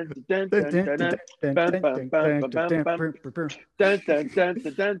dun dun dun dun dun dun dun dun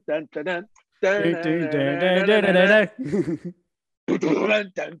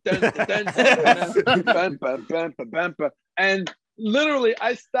dun. And literally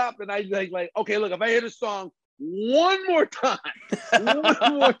I stopped and I like, okay, look, if I hear the song one more time.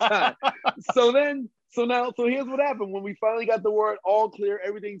 So here's what happened. When we finally got the word all clear,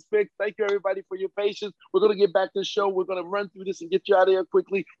 everything's fixed. Thank you, everybody, for your patience. We're going to get back to the show. We're going to run through this and get you out of here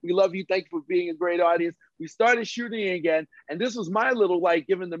quickly. We love you. Thank you for being a great audience. We started shooting again, and this was my little,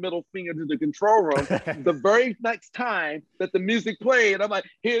 giving the middle finger to the control room. The very next time that the music played, I'm like,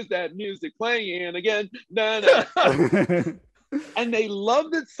 here's that music playing again. And they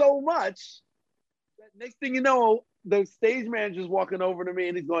loved it so much that next thing you know, the stage manager's walking over to me,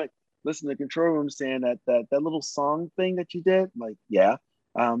 and he's going, listen, the control room saying that little song thing that you did, I'm like, yeah.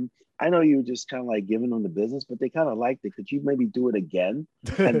 I know you were just kind of giving them the business, but they kind of liked it. Could you maybe do it again?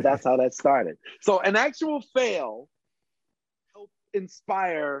 And that's how that started. So an actual fail helped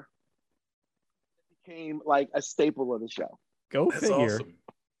inspire, became a staple of the show. Go figure. Awesome.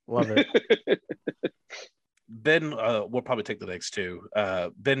 Love it. Ben, we'll probably take the next two.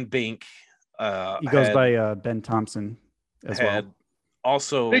 Ben Bink. He goes by Ben Thompson as well.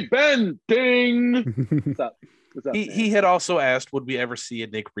 Also, Big Ben, ding. What's up? He had also asked, would we ever see a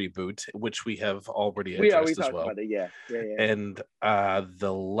Nick reboot, which we have already addressed as well. About it, yeah. And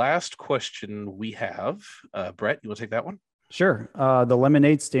the last question we have, Brett, you want to take that one? Sure. The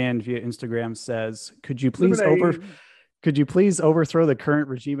Lemonade Stand via Instagram says, could you please overthrow the current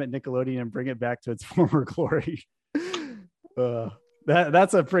regime at Nickelodeon and bring it back to its former glory?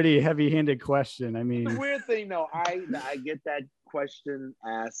 That's a pretty heavy-handed question. I mean, the weird thing though, I get that question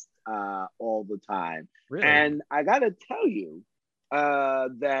asked all the time. Really? And I gotta tell you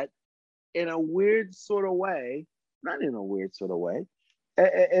that in a weird sort of way, not in a weird sort of way,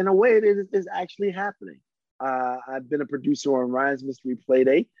 in a way it is actually happening. I've been a producer on Ryan's Mystery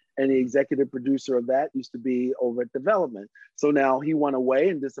Playdate, and the executive producer of that used to be over at Development. So now he went away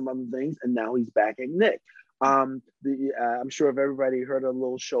and did some other things, and now he's back at Nick. I'm sure if everybody heard a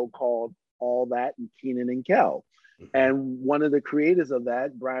little show called All That and Kenan and Kel. And one of the creators of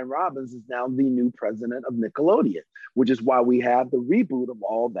that, Brian Robbins, is now the new president of Nickelodeon, which is why we have the reboot of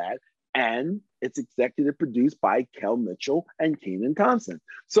All That. And it's executive produced by Kel Mitchell and Kenan Thompson.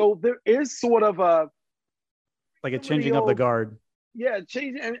 So there is sort of a changing of the guard. Yeah,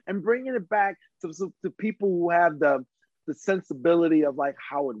 changing and bringing it back to people who have the the sensibility of like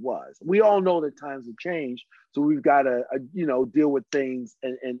how it was. We all know that times have changed, so we've got to deal with things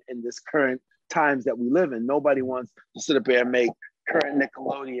in this current times that we live in. Nobody wants to sit up here and make current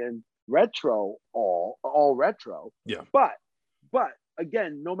Nickelodeon retro all retro. Yeah. But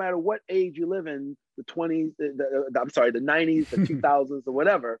again, no matter what age you live in, the 20s, the 90s, the 2000s, or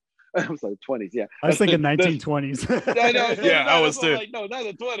whatever. I'm sorry, 20s. Yeah, I was thinking 1920s. I know. Yeah, I was too. Like, no, not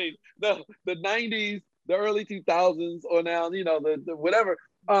the 20s. The 90s, the early 2000s, or now the whatever.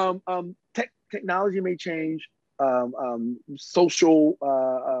 Technology may change. Social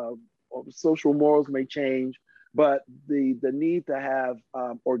morals may change, but the need to have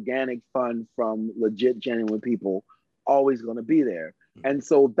organic fun from legit, genuine people always going to be there. And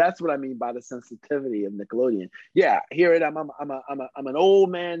so that's what I mean by the sensitivity of Nickelodeon. Yeah, here it. I'm an old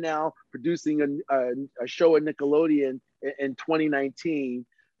man now producing a show at Nickelodeon in 2019.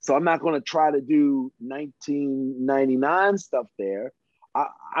 So I'm not going to try to do 1999 stuff there.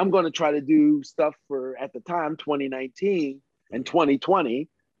 I'm going to try to do stuff for, at the time, 2019 and 2020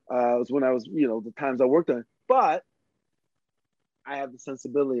 was when I was, the times I worked on. But I have the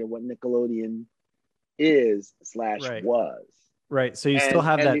sensibility of what Nickelodeon is / was. Right. So you still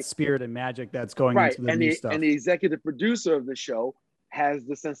have that spirit and magic that's going into the new stuff. And the executive producer of the show has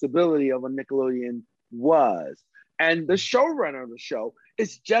the sensibility of a Nickelodeon was. And the showrunner of the show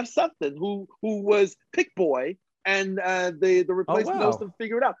is Jeff Sufton, who was Pick Boy, and the replacement knows to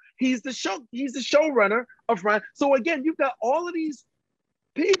figure it out. He's the showrunner of Ryan. So again, you've got all of these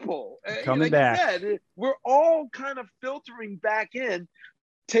people coming like back. I said, we're all kind of filtering back in,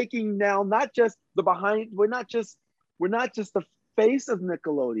 taking now not just the behind. We're not just the face of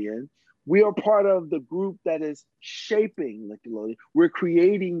Nickelodeon. We are part of the group that is shaping Nickelodeon. We're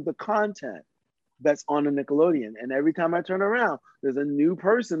creating the content that's on the Nickelodeon. And every time I turn around, there's a new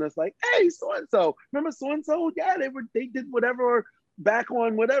person that's like, hey, so-and-so. Remember so-and-so? Yeah, they did whatever back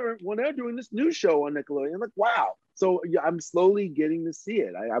on whatever when they're doing this new show on Nickelodeon. I'm like, wow. So yeah, I'm slowly getting to see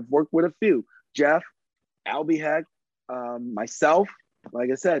it. I've worked with a few. Jeff, Albie Heck, myself, like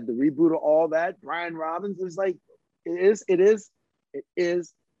I said, the reboot of all that, Brian Robbins is like, it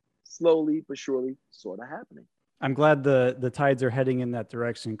is slowly but surely sort of happening. I'm glad the tides are heading in that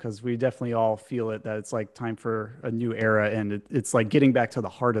direction, because we definitely all feel it, that it's like time for a new era, and it's like getting back to the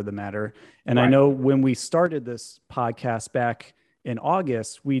heart of the matter. And I know when we started this podcast back in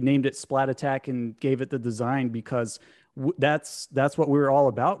August, we named it Splat Attack and gave it the design because that's what we were all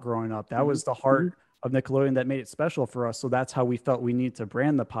about growing up. That was the heart of Nickelodeon that made it special for us. So that's how we felt we need to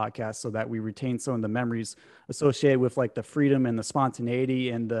brand the podcast, so that we retain some of the memories associated with like the freedom and the spontaneity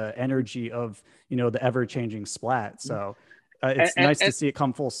and the energy of, the ever-changing Splat. So it's nice to see it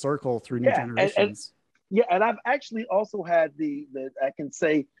come full circle through new generations. And I've actually also had I can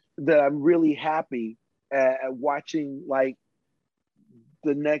say that I'm really happy at watching like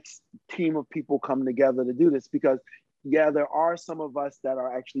the next team of people come together to do this, because there are some of us that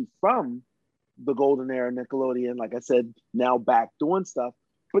are actually from the golden era Nickelodeon, like I said, now back doing stuff.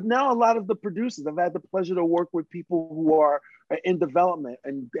 But now a lot of the producers, I've had the pleasure to work with people who are in development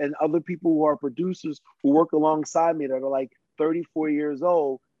and other people who are producers who work alongside me that are like 34 years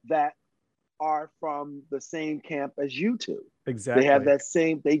old that are from the same camp as you two. Exactly. They have that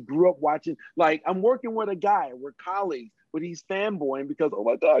same, they grew up watching, like I'm working with a guy, we're colleagues, but he's fanboying because, oh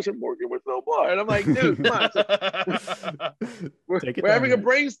my gosh, I'm working with Phil Boy. And I'm like, dude, come on. We're having a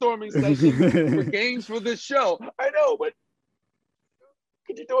brainstorming session for games for this show. I know, but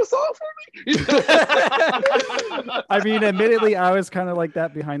could you do a song for me? I mean, admittedly, I was kind of like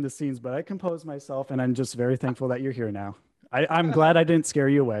that behind the scenes, but I composed myself, and I'm just very thankful that you're here now. I'm glad I didn't scare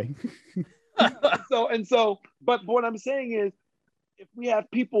you away. But what I'm saying is, if we have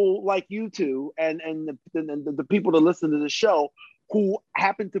people like you two and the people that listen to the show who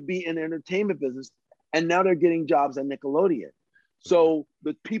happen to be in the entertainment business, and now they're getting jobs at Nickelodeon. So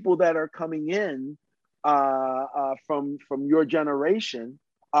the people that are coming in from your generation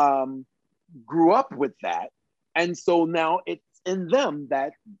grew up with that. And so now it's in them,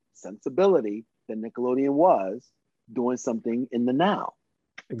 that sensibility that Nickelodeon was doing something in the now.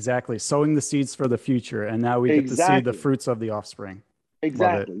 Exactly. Sowing the seeds for the future. And now we get to see the fruits of the offspring.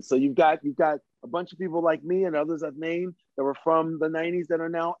 Exactly. So you've got a bunch of people like me and others I've named that were from the 90s that are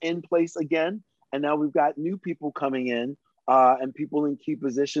now in place again. And now we've got new people coming in and people in key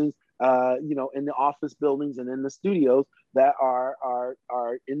positions, in the office buildings and in the studios that are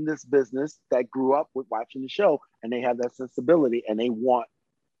in this business that grew up with watching the show, and they have that sensibility and they want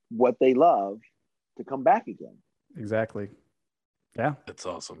what they love to come back again. Exactly. Yeah. That's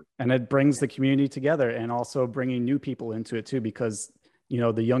awesome. And it brings the community together, and also bringing new people into it too, because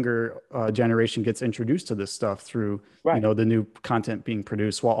the younger generation gets introduced to this stuff through, the new content being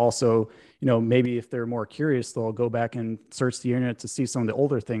produced, while also, maybe if they're more curious, they'll go back and search the internet to see some of the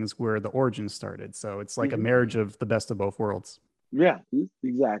older things where the origin started. So it's like a marriage of the best of both worlds. Yeah,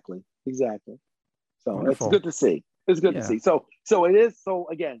 exactly. So Wonderful. It's good to see. It's good to see. So it is. So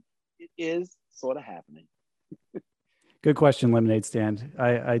again, it is sort of happening. Good question, Lemonade Stand.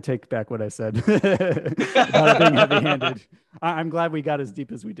 I take back what I said about it being heavy-handed. I'm glad we got as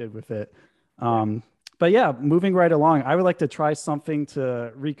deep as we did with it. But yeah, moving right along, I would like to try something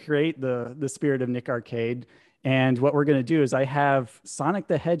to recreate the spirit of Nick Arcade. And what we're going to do is I have Sonic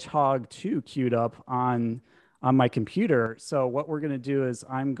the Hedgehog 2 queued up on my computer. So what we're going to do is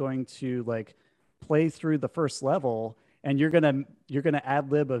I'm going to like play through the first level, and you're gonna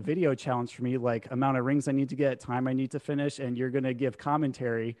ad lib a video challenge for me, like amount of rings I need to get, time I need to finish, and you're gonna give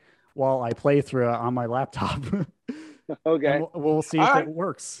commentary while I play through it on my laptop. Okay. We'll see if it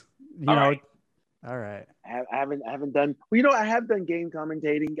works. All right. I haven't done. Well, I have done game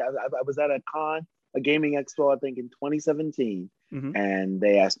commentating. I was at a gaming expo, I think in 2017, and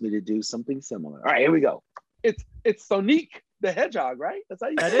they asked me to do something similar. All right, here we go. It's Sonic the Hedgehog, right? That's how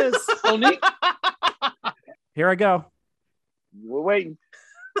you say it. That is Sonic. Here I go. We're waiting.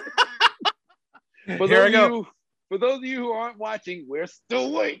 For those of you who aren't watching, we're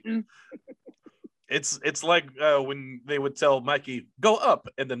still waiting. It's like when they would tell Mikey, go up,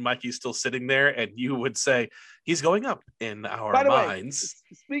 and then Mikey's still sitting there, and you would say, he's going up in our minds.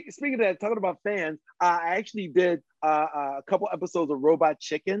 Speaking of that, talking about fans, I actually did a couple episodes of Robot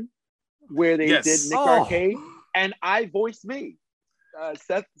Chicken where they did Nick Arcade, and I voiced me.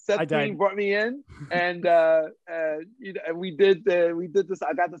 Seth Green brought me in, and we did this.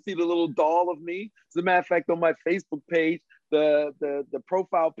 I got to see the little doll of me. As a matter of fact, on my Facebook page, the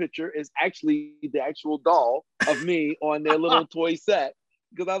profile picture is actually the actual doll of me on their little toy set,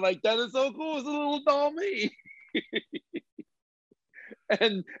 because I'm like, that is so cool. It's a little doll me.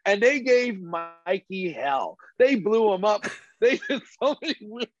 and they gave Mikey hell. They blew him up. They did so many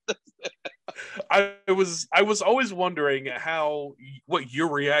weird things. I was always wondering what your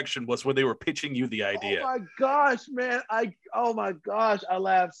reaction was when they were pitching you the idea. Oh my gosh, man! I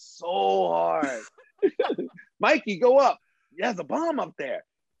laughed so hard. Mikey, go up. There's a bomb up there.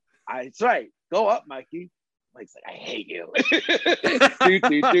 That's right. Go up, Mikey. Mike's like, I hate you.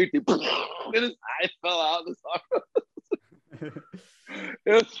 And his eye fell out.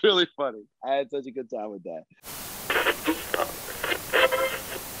 It was really funny. I had such a good time with that.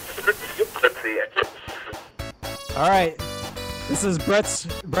 All right, this is Brett's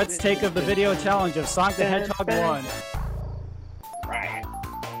take of the video challenge of Sonic the Hedgehog 1. Right.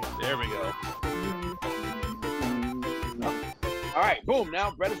 There we go. All right, boom.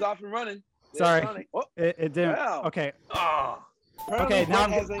 Now Brett is off and running. Sorry, it didn't. Wow. Okay. Okay, now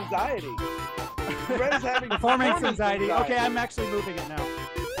Brett has anxiety. Brett is having performance anxiety. Okay, I'm actually moving it now.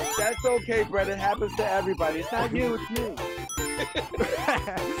 That's okay, Brett. It happens to everybody. It's not you, it's me.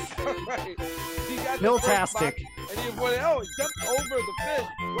 All right. Fantastic. And he jumped over the fish.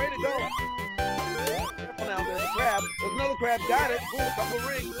 Way to go. Now there's a crab. There's another crab. Got it. Boom, a couple of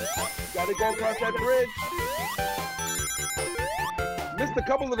rings. Got to go across that bridge. Missed a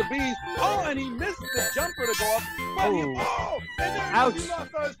couple of the bees. Oh, and he missed the jumper to go up. But and there ouch. He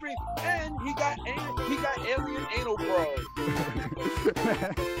lost on his screen. And he got alien anal probes.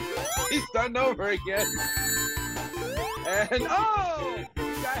 He's starting over again. And he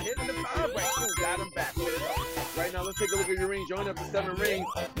got hit in the power break. Got him back. Right now, let's take a look at your rings. Join up to 7 rings.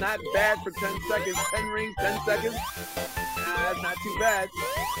 Not bad for 10 seconds. 10 rings, 10 seconds. That's not too bad.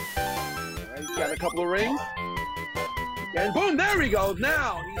 All right, he's got a couple of rings. And boom, there he goes.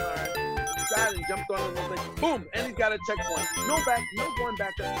 Now he got it and jumped on the little thing. Boom, and he's got a checkpoint. No going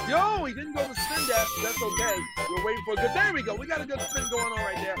back there. Yo, he didn't go to spin dash. That's okay. We're waiting for a good. There we go. We got a good spin going on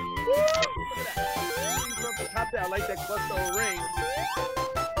right there. Woo! Look at that. He's up the top there. I like that cluster of rings.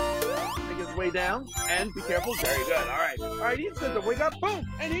 Take his way down and be careful. Very good. All right. He said to wake up. Boom,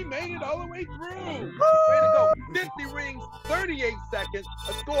 and he made it all the way through. Way to go. 50 rings, 38 seconds.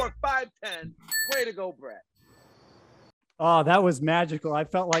 A score of 5-10. Way to go, Brett. Oh, that was magical. I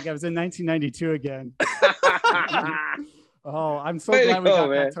felt like I was in 1992 again. I'm so glad we got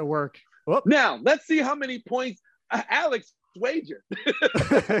that to work. Whoop. Now, let's see how many points Alex wagered.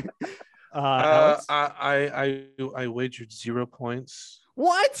 Alex? I wagered 0 points.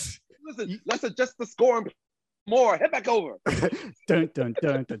 What? Listen, let's adjust the score more. Head back over. Dun, dun,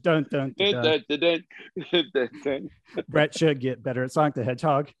 dun, dun, dun, dun, dun. Brett should get better at Sonic the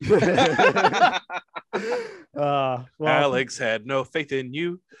Hedgehog. Alex had no faith in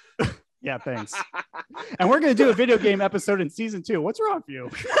you. Yeah, thanks. And we're going to do a video game episode in season 2. What's wrong with you?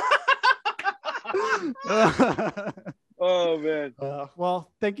 Oh man.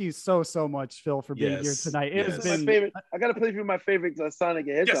 Well, thank you so much, Phil, for being here tonight. It has been my favorite. I gotta play for you my favorite Sonic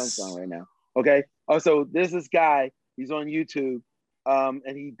and Hedgehog song right now. Okay. Also, there's this guy. He's on YouTube,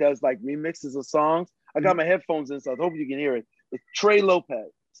 and he does like remixes of songs. I got my headphones in, so I hope you can hear it. It's Trey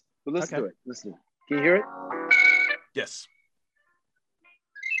Lopez. But listen to it. Listen. Can you hear it? Yes.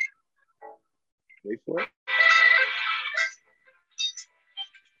 Wait for it.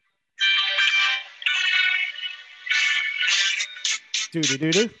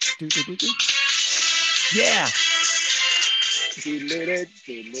 Yeah.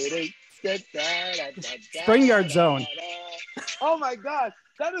 Spring Yard Zone. Oh my God.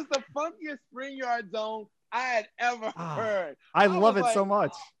 That is the funkiest Spring Yard Zone I had ever heard. I love it so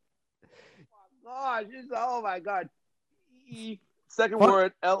much. Oh my God. Second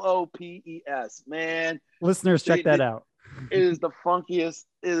word, Lopes. Man. Listeners, check that out. It is the funkiest.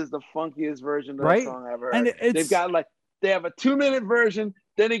 It is the funkiest version of right? the song I ever heard. And They've got they have a 2-minute version,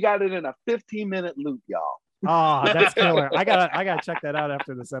 then they got it in a 15-minute loop, y'all. Oh, that's killer. I gotta check that out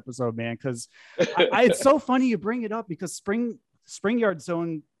after this episode, man, because it's so funny you bring it up, because Spring Yard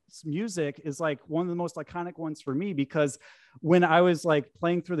Zone music is like one of the most iconic ones for me, because when I was like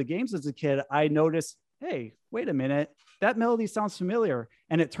playing through the games as a kid, I noticed, hey, wait a minute, that melody sounds familiar.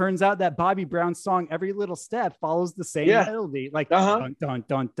 And it turns out that Bobby Brown's song, Every Little Step, follows the same melody. Like dun dun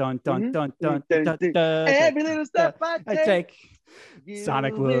dun dun dun dun dun dun dun. Every little step I take.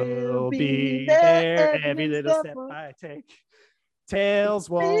 Sonic will be there. Every little step I take. Tails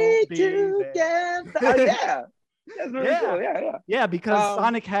won't be there. Yeah. That's really cool. Yeah, because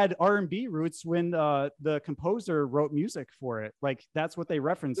Sonic had R&B roots when the composer wrote music for it. Like that's what they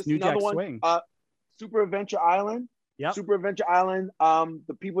referenced. New Jack Swing. Super Adventure Island. Yeah. Super Adventure Island.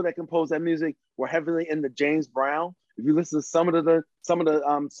 The people that composed that music were heavily into James Brown. If you listen to some of the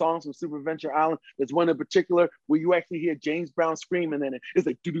songs from Super Adventure Island, there's one in particular where you actually hear James Brown scream, and then it's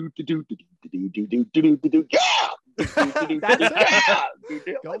like do do do do do do do do do do do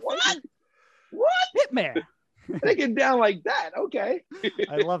what? Hitman. Take it down like that. Okay.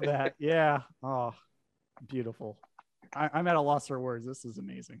 I love that. Yeah. Oh, beautiful. I'm at a loss for words. This is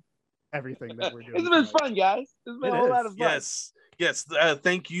amazing. Everything that we're doing. It's been fun, guys. It's been a whole lot of fun. Yes.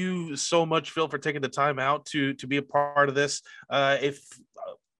 Thank you so much, Phil, for taking the time out to be a part of this. If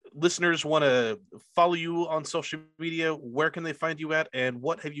listeners want to follow you on social media, where can they find you at, and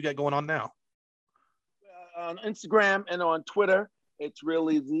what have you got going on now? On Instagram and on Twitter, it's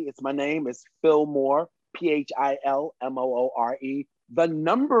real easy. It's my name. It's Phil Moore, PhilMoore, the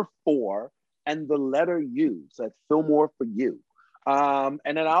number 4 and the letter U. So it's Phil Moore for you. And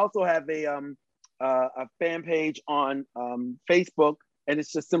then I also have a fan page on Facebook, and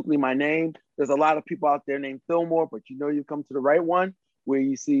it's just simply my name. There's a lot of people out there named Fillmore, but you know you come to the right one, where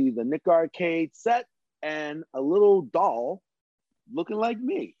you see the Nick Arcade set and a little doll looking like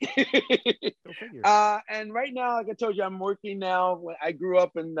me. And right now, like I told you, I'm working now. I grew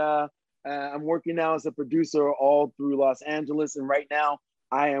up and I'm working now as a producer all through Los Angeles. And right now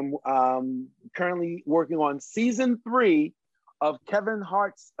I am currently working on season 3 of Kevin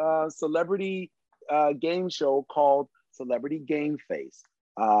Hart's celebrity game show called Celebrity Game Face.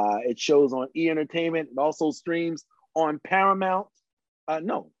 It shows on E! Entertainment. It also streams on Paramount.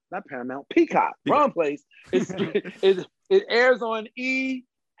 No, not Paramount. Peacock. Wrong place. It airs on E!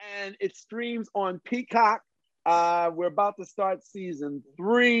 And it streams on Peacock. We're about to start season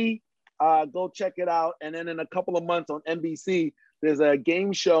 3. Go check it out. And then in a couple of months on NBC, there's a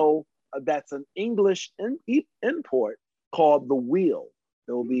game show that's an English import called The Wheel.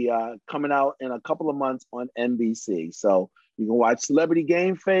 It will be coming out in a couple of months on NBC. So you can watch Celebrity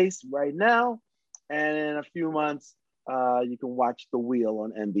Game Face right now. And in a few months, you can watch The Wheel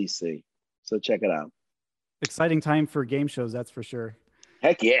on NBC. So check it out. Exciting time for game shows, that's for sure.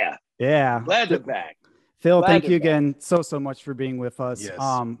 Heck yeah. Yeah. Glad to be back. Phil, thank you again so much for being with us. Yes.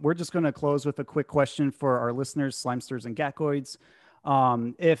 We're just going to close with a quick question for our listeners, Slimesters and Gackoids.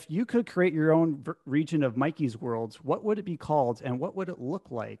 If you could create your own region of Mikey's World, what would it be called and what would it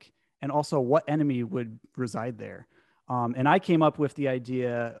look like? And also what enemy would reside there? And I came up with the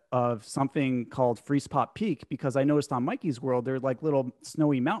idea of something called Freeze Pop Peak because I noticed on Mikey's World, there are like little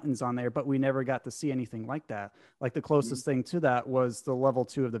snowy mountains on there, but we never got to see anything like that. Like the closest thing to that was the level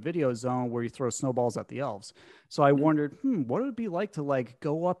 2 of the video zone where you throw snowballs at the elves. So I wondered, what would it be like to like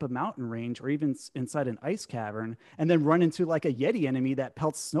go up a mountain range or even inside an ice cavern and then run into like a Yeti enemy that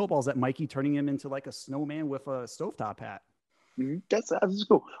pelts snowballs at Mikey, turning him into like a snowman with a stovetop hat. That's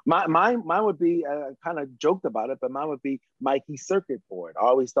cool. Mine would be, kind of joked about it, but mine would be Mikey Circuit Board. I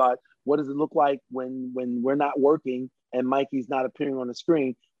always thought What does it look like when we're not working and Mikey's not appearing on the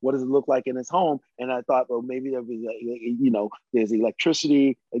screen? What does it look like in his home? And I thought, well, maybe there was, there's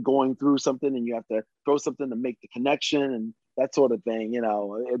electricity going through something, and you have to throw something to make the connection and that sort of thing.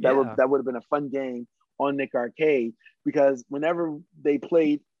 That would have been a fun game on Nick Arcade, because whenever they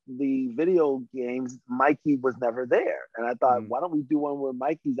played the video games, Mikey was never there. And I thought, why don't we do one where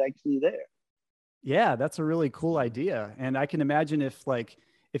Mikey's actually there? Yeah, that's a really cool idea. And I can imagine if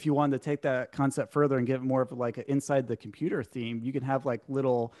you wanted to take that concept further and give it more of like an inside the computer theme, you can have like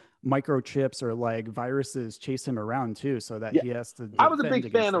little microchips or like viruses chase him around too, so that he has to. I was a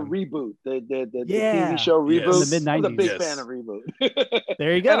big fan of Reboot, the TV show Reboot. In the mid-90s. I was a big fan of Reboot.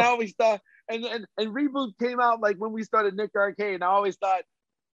 There you go. And I always thought, and Reboot came out like when we started Nick Arcade, and I always thought,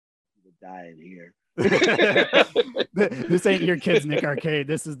 he would die in here. This ain't your kid's Nick Arcade.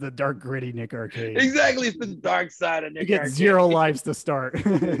 This is the dark, gritty Nick Arcade. Exactly, it's the dark side of Nick Arcade. You get 0 lives to start.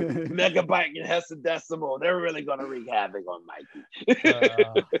 Megabyte and hexadecimal. They're really gonna wreak havoc on Mikey.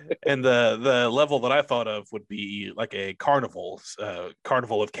 And the level that I thought of would be like a carnival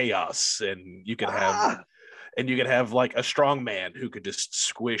of chaos, and you could have. And you could have like a strong man who could just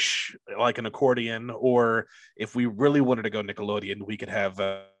squish like an accordion, or if we really wanted to go Nickelodeon, we could have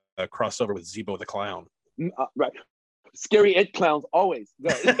a crossover with Zebo the Clown. Right. Scary Ed Clowns always.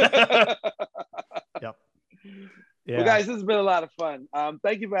 Yep. Yeah. Well, guys, this has been a lot of fun.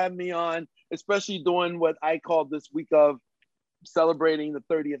 Thank you for having me on, especially doing what I call this week of celebrating the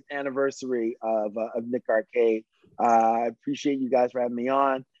 30th anniversary of Nick Arcade. I appreciate you guys for having me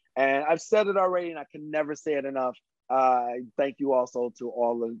on. And I've said it already, and I can never say it enough. Thank you also to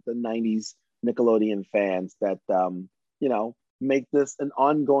all of the 90s Nickelodeon fans that, make this an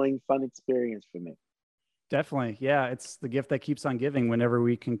ongoing fun experience for me. Definitely. Yeah, it's the gift that keeps on giving whenever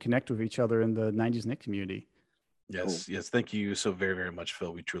we can connect with each other in the 90s Nick community. Yes, yes. Thank you so very, very much,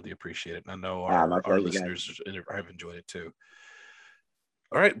 Phil. We truly appreciate it. And I know our listeners have enjoyed it too.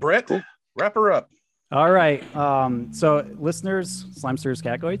 All right, Brett, wrap her up. All right. So listeners, Slimesters,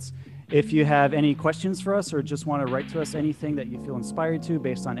 Catgoids, if you have any questions for us or just want to write to us anything that you feel inspired to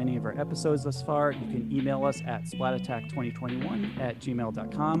based on any of our episodes thus far, you can email us at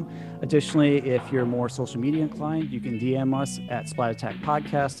splatattack2021@gmail.com. Additionally, if you're more social media inclined, you can DM us at Splatattack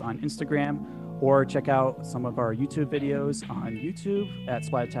Podcast on Instagram, or check out some of our YouTube videos on YouTube at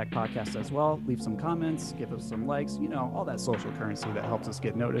Splatattack Podcast as well. Leave some comments, give us some likes, all that social currency that helps us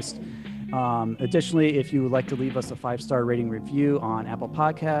get noticed. Additionally, if you would like to leave us a 5-star rating review on Apple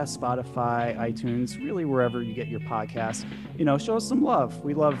Podcasts, Spotify, iTunes, really wherever you get your podcasts, show us some love.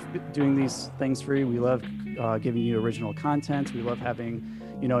 We love doing these things for you. We love giving you original content. We love having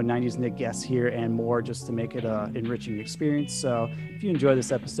 90s Nick guests here and more, just to make it an enriching experience. So if you enjoy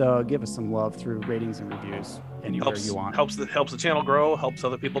this episode, give us some love through ratings and reviews anywhere you want. Helps the channel grow, helps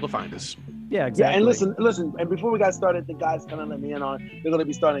other people to find us. Yeah, exactly. Yeah, and listen, and before we got started, the guys kind of let me in on, they're going to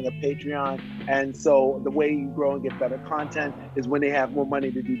be starting a Patreon. And so the way you grow and get better content is when they have more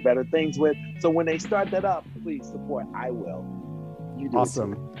money to do better things with. So when they start that up, please support. I will. You do.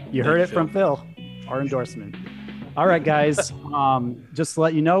 Awesome. You heard it from Phil, our endorsement. All right, guys, just to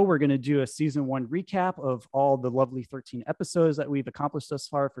let you know, we're going to do a season 1 recap of all the lovely 13 episodes that we've accomplished thus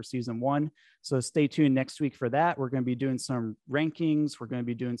far for season 1. So stay tuned next week for that. We're going to be doing some rankings. We're going to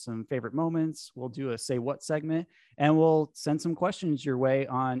be doing some favorite moments. We'll do a Say What segment, and we'll send some questions your way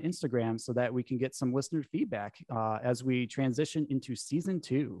on Instagram so that we can get some listener feedback as we transition into season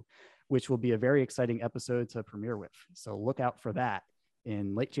 2, which will be a very exciting episode to premiere with. So look out for that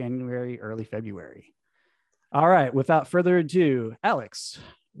in late January, early February. All right, without further ado, Alex,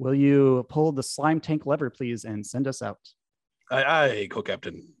 will you pull the slime tank lever, please, and send us out? Aye,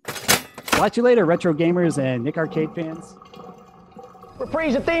 co-captain. Watch you later, retro gamers and Nick Arcade fans.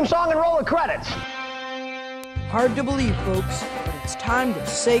 Reprise the theme song and roll the credits. Hard to believe, folks, but it's time to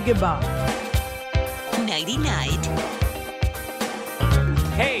say goodbye. Nighty-night.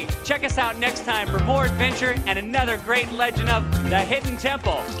 Hey, check us out next time for more adventure and another great legend of the Hidden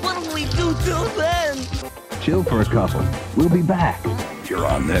Temple. What'll we do till then? Chill for a couple. We'll be back. You're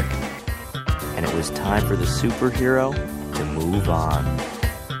on, Nick. And it was time for the superhero to move on.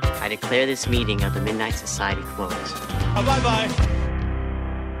 I declare this meeting of the Midnight Society closed. Bye-bye.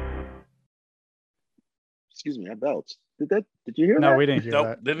 Excuse me, I belched. Did you hear that? No, we didn't hear that.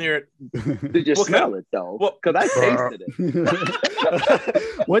 Nope, didn't hear it. Did you smell it, though? Because I tasted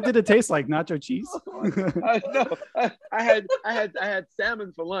it. What did it taste like? Nacho cheese? No, I had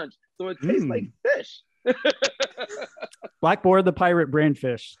salmon for lunch, so it tastes like fish. Blackboard the pirate brand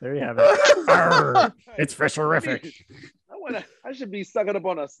fish. There you have it. Arr, it's fish-orific. I should be sucking up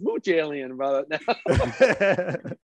on a smooch alien about it now.